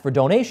then ask for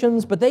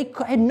donations, but they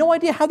had no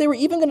idea how they were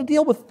even going to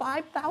deal with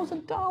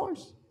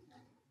 $5,000.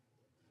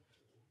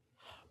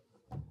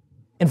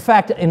 In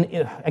fact,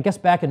 I guess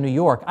back in New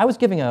York, I was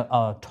giving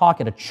a talk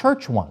at a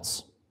church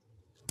once.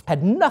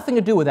 Had nothing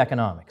to do with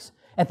economics.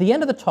 At the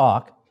end of the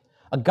talk,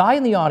 a guy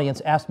in the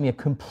audience asked me a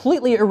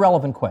completely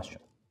irrelevant question.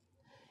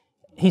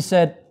 He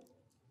said,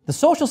 the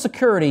Social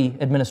Security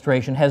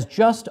Administration has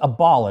just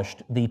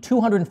abolished the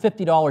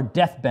 $250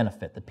 death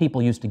benefit that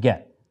people used to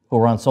get who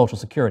were on Social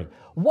Security.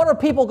 What are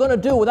people going to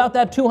do without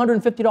that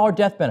 $250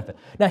 death benefit?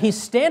 Now, he's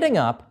standing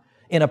up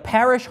in a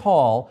parish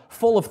hall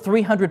full of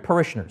 300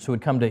 parishioners who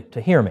had come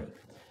to hear me.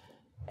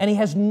 And he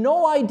has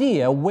no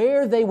idea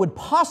where they would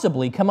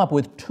possibly come up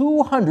with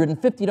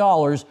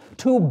 $250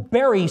 to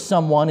bury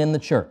someone in the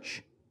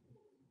church.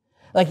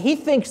 Like, he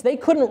thinks they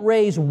couldn't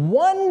raise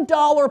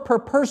 $1 per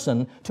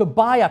person to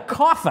buy a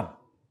coffin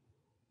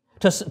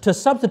to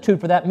substitute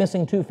for that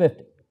missing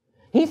 $250.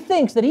 He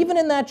thinks that even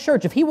in that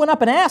church, if he went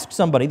up and asked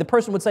somebody, the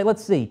person would say,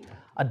 let's see,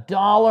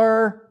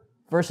 $1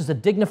 versus a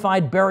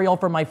dignified burial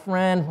for my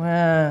friend.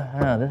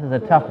 This is a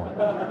tough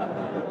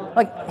one.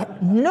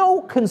 Like,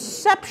 no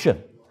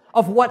conception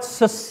of what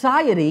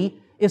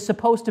society is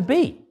supposed to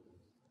be.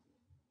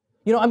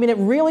 You know, I mean, it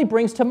really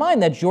brings to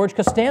mind that George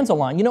Costanza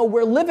line. You know,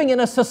 we're living in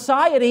a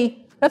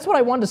society. That's what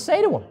I wanted to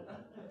say to him.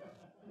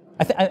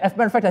 As a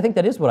matter of fact, I think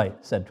that is what I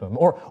said to him.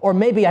 Or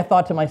maybe I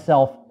thought to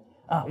myself,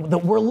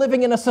 that we're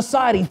living in a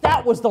society.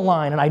 That was the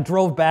line. And I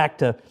drove back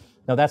to,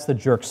 no, that's the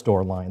jerk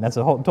store line. That's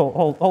a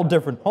whole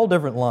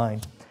different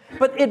line.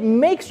 But it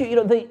makes you, you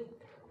know,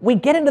 we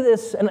get into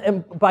this,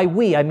 and by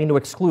we, I mean to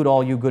exclude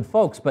all you good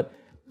folks, but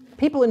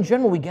people in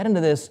general, we get into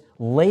this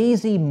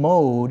lazy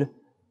mode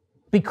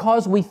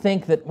because we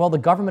think that, well, the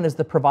government is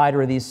the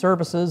provider of these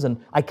services,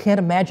 and I can't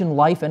imagine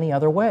life any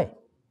other way.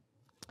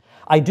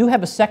 I do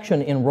have a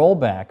section in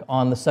Rollback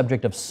on the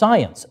subject of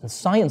science and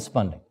science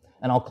funding,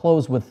 and I'll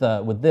close with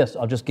this.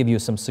 I'll just give you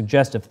some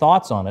suggestive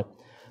thoughts on it,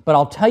 but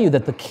I'll tell you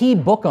that the key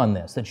book on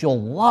this that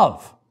you'll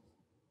love,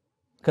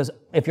 because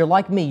if you're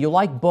like me, you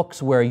like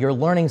books where you're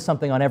learning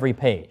something on every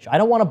page. I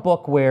don't want a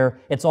book where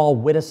it's all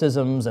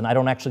witticisms and I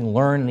don't actually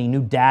learn any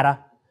new data.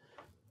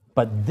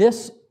 But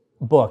this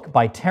book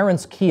by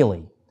Terence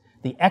Keeley,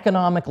 The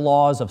Economic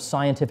Laws of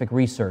Scientific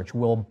Research,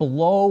 will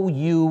blow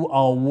you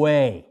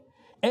away.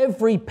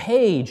 Every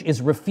page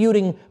is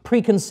refuting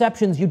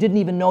preconceptions you didn't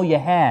even know you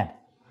had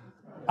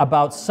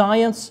about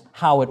science,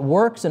 how it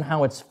works, and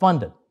how it's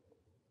funded.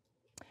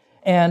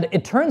 And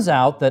it turns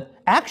out that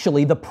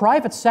actually the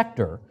private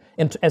sector,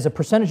 as a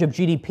percentage of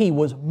GDP,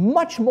 was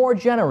much more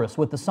generous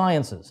with the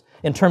sciences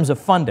in terms of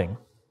funding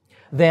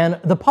than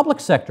the public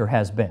sector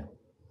has been.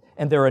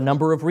 And there are a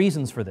number of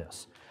reasons for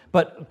this.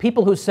 But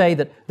people who say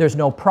that there's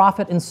no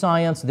profit in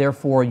science,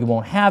 therefore you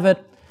won't have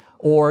it,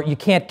 or you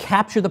can't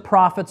capture the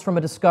profits from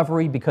a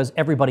discovery because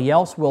everybody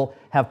else will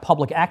have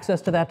public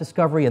access to that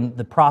discovery and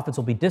the profits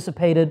will be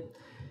dissipated.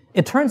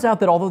 It turns out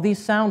that although these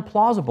sound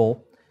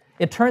plausible,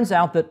 it turns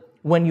out that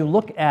when you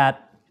look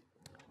at,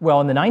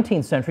 well, in the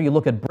 19th century, you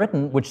look at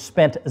Britain, which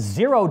spent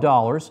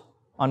 $0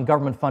 on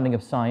government funding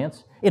of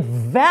science. It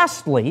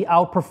vastly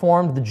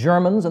outperformed the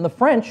Germans and the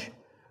French,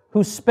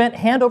 who spent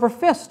hand over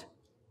fist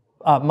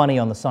money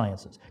on the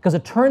sciences. Because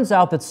it turns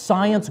out that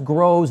science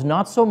grows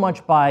not so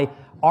much by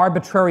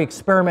arbitrary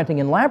experimenting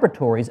in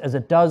laboratories as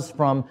it does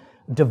from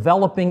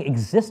developing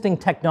existing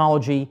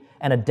technology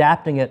and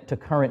adapting it to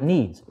current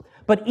needs.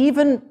 But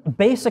even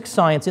basic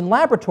science in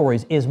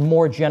laboratories is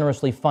more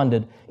generously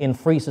funded in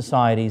free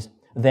societies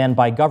than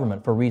by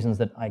government for reasons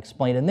that I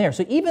explained in there.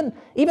 So even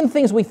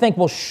things we think,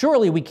 well,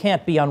 surely we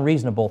can't be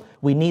unreasonable,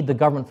 we need the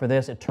government for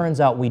this, it turns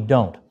out we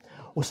don't.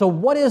 So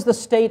what is the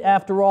state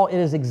after all? It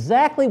is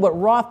exactly what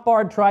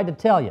Rothbard tried to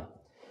tell you.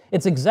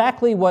 It's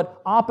exactly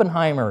what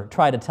Oppenheimer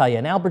tried to tell you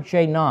and Albert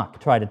J.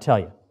 Nock tried to tell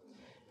you.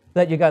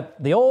 That you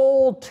got the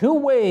old two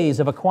ways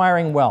of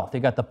acquiring wealth.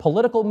 You got the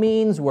political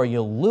means where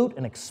you loot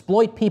and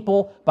exploit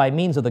people by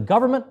means of the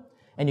government,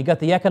 and you got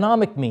the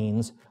economic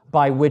means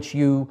by which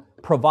you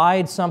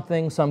provide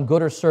something, some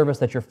good or service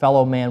that your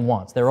fellow man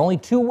wants. There are only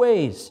two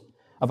ways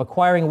of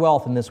acquiring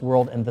wealth in this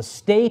world, and the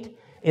state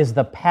is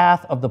the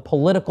path of the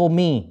political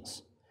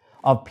means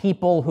of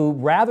people who,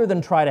 rather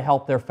than try to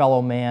help their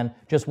fellow man,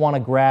 just want to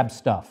grab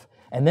stuff.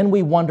 And then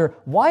we wonder,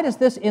 why does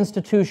this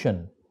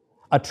institution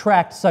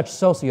attract such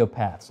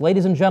sociopaths?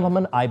 Ladies and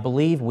gentlemen, I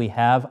believe we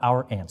have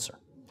our answer.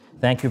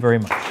 Thank you very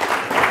much.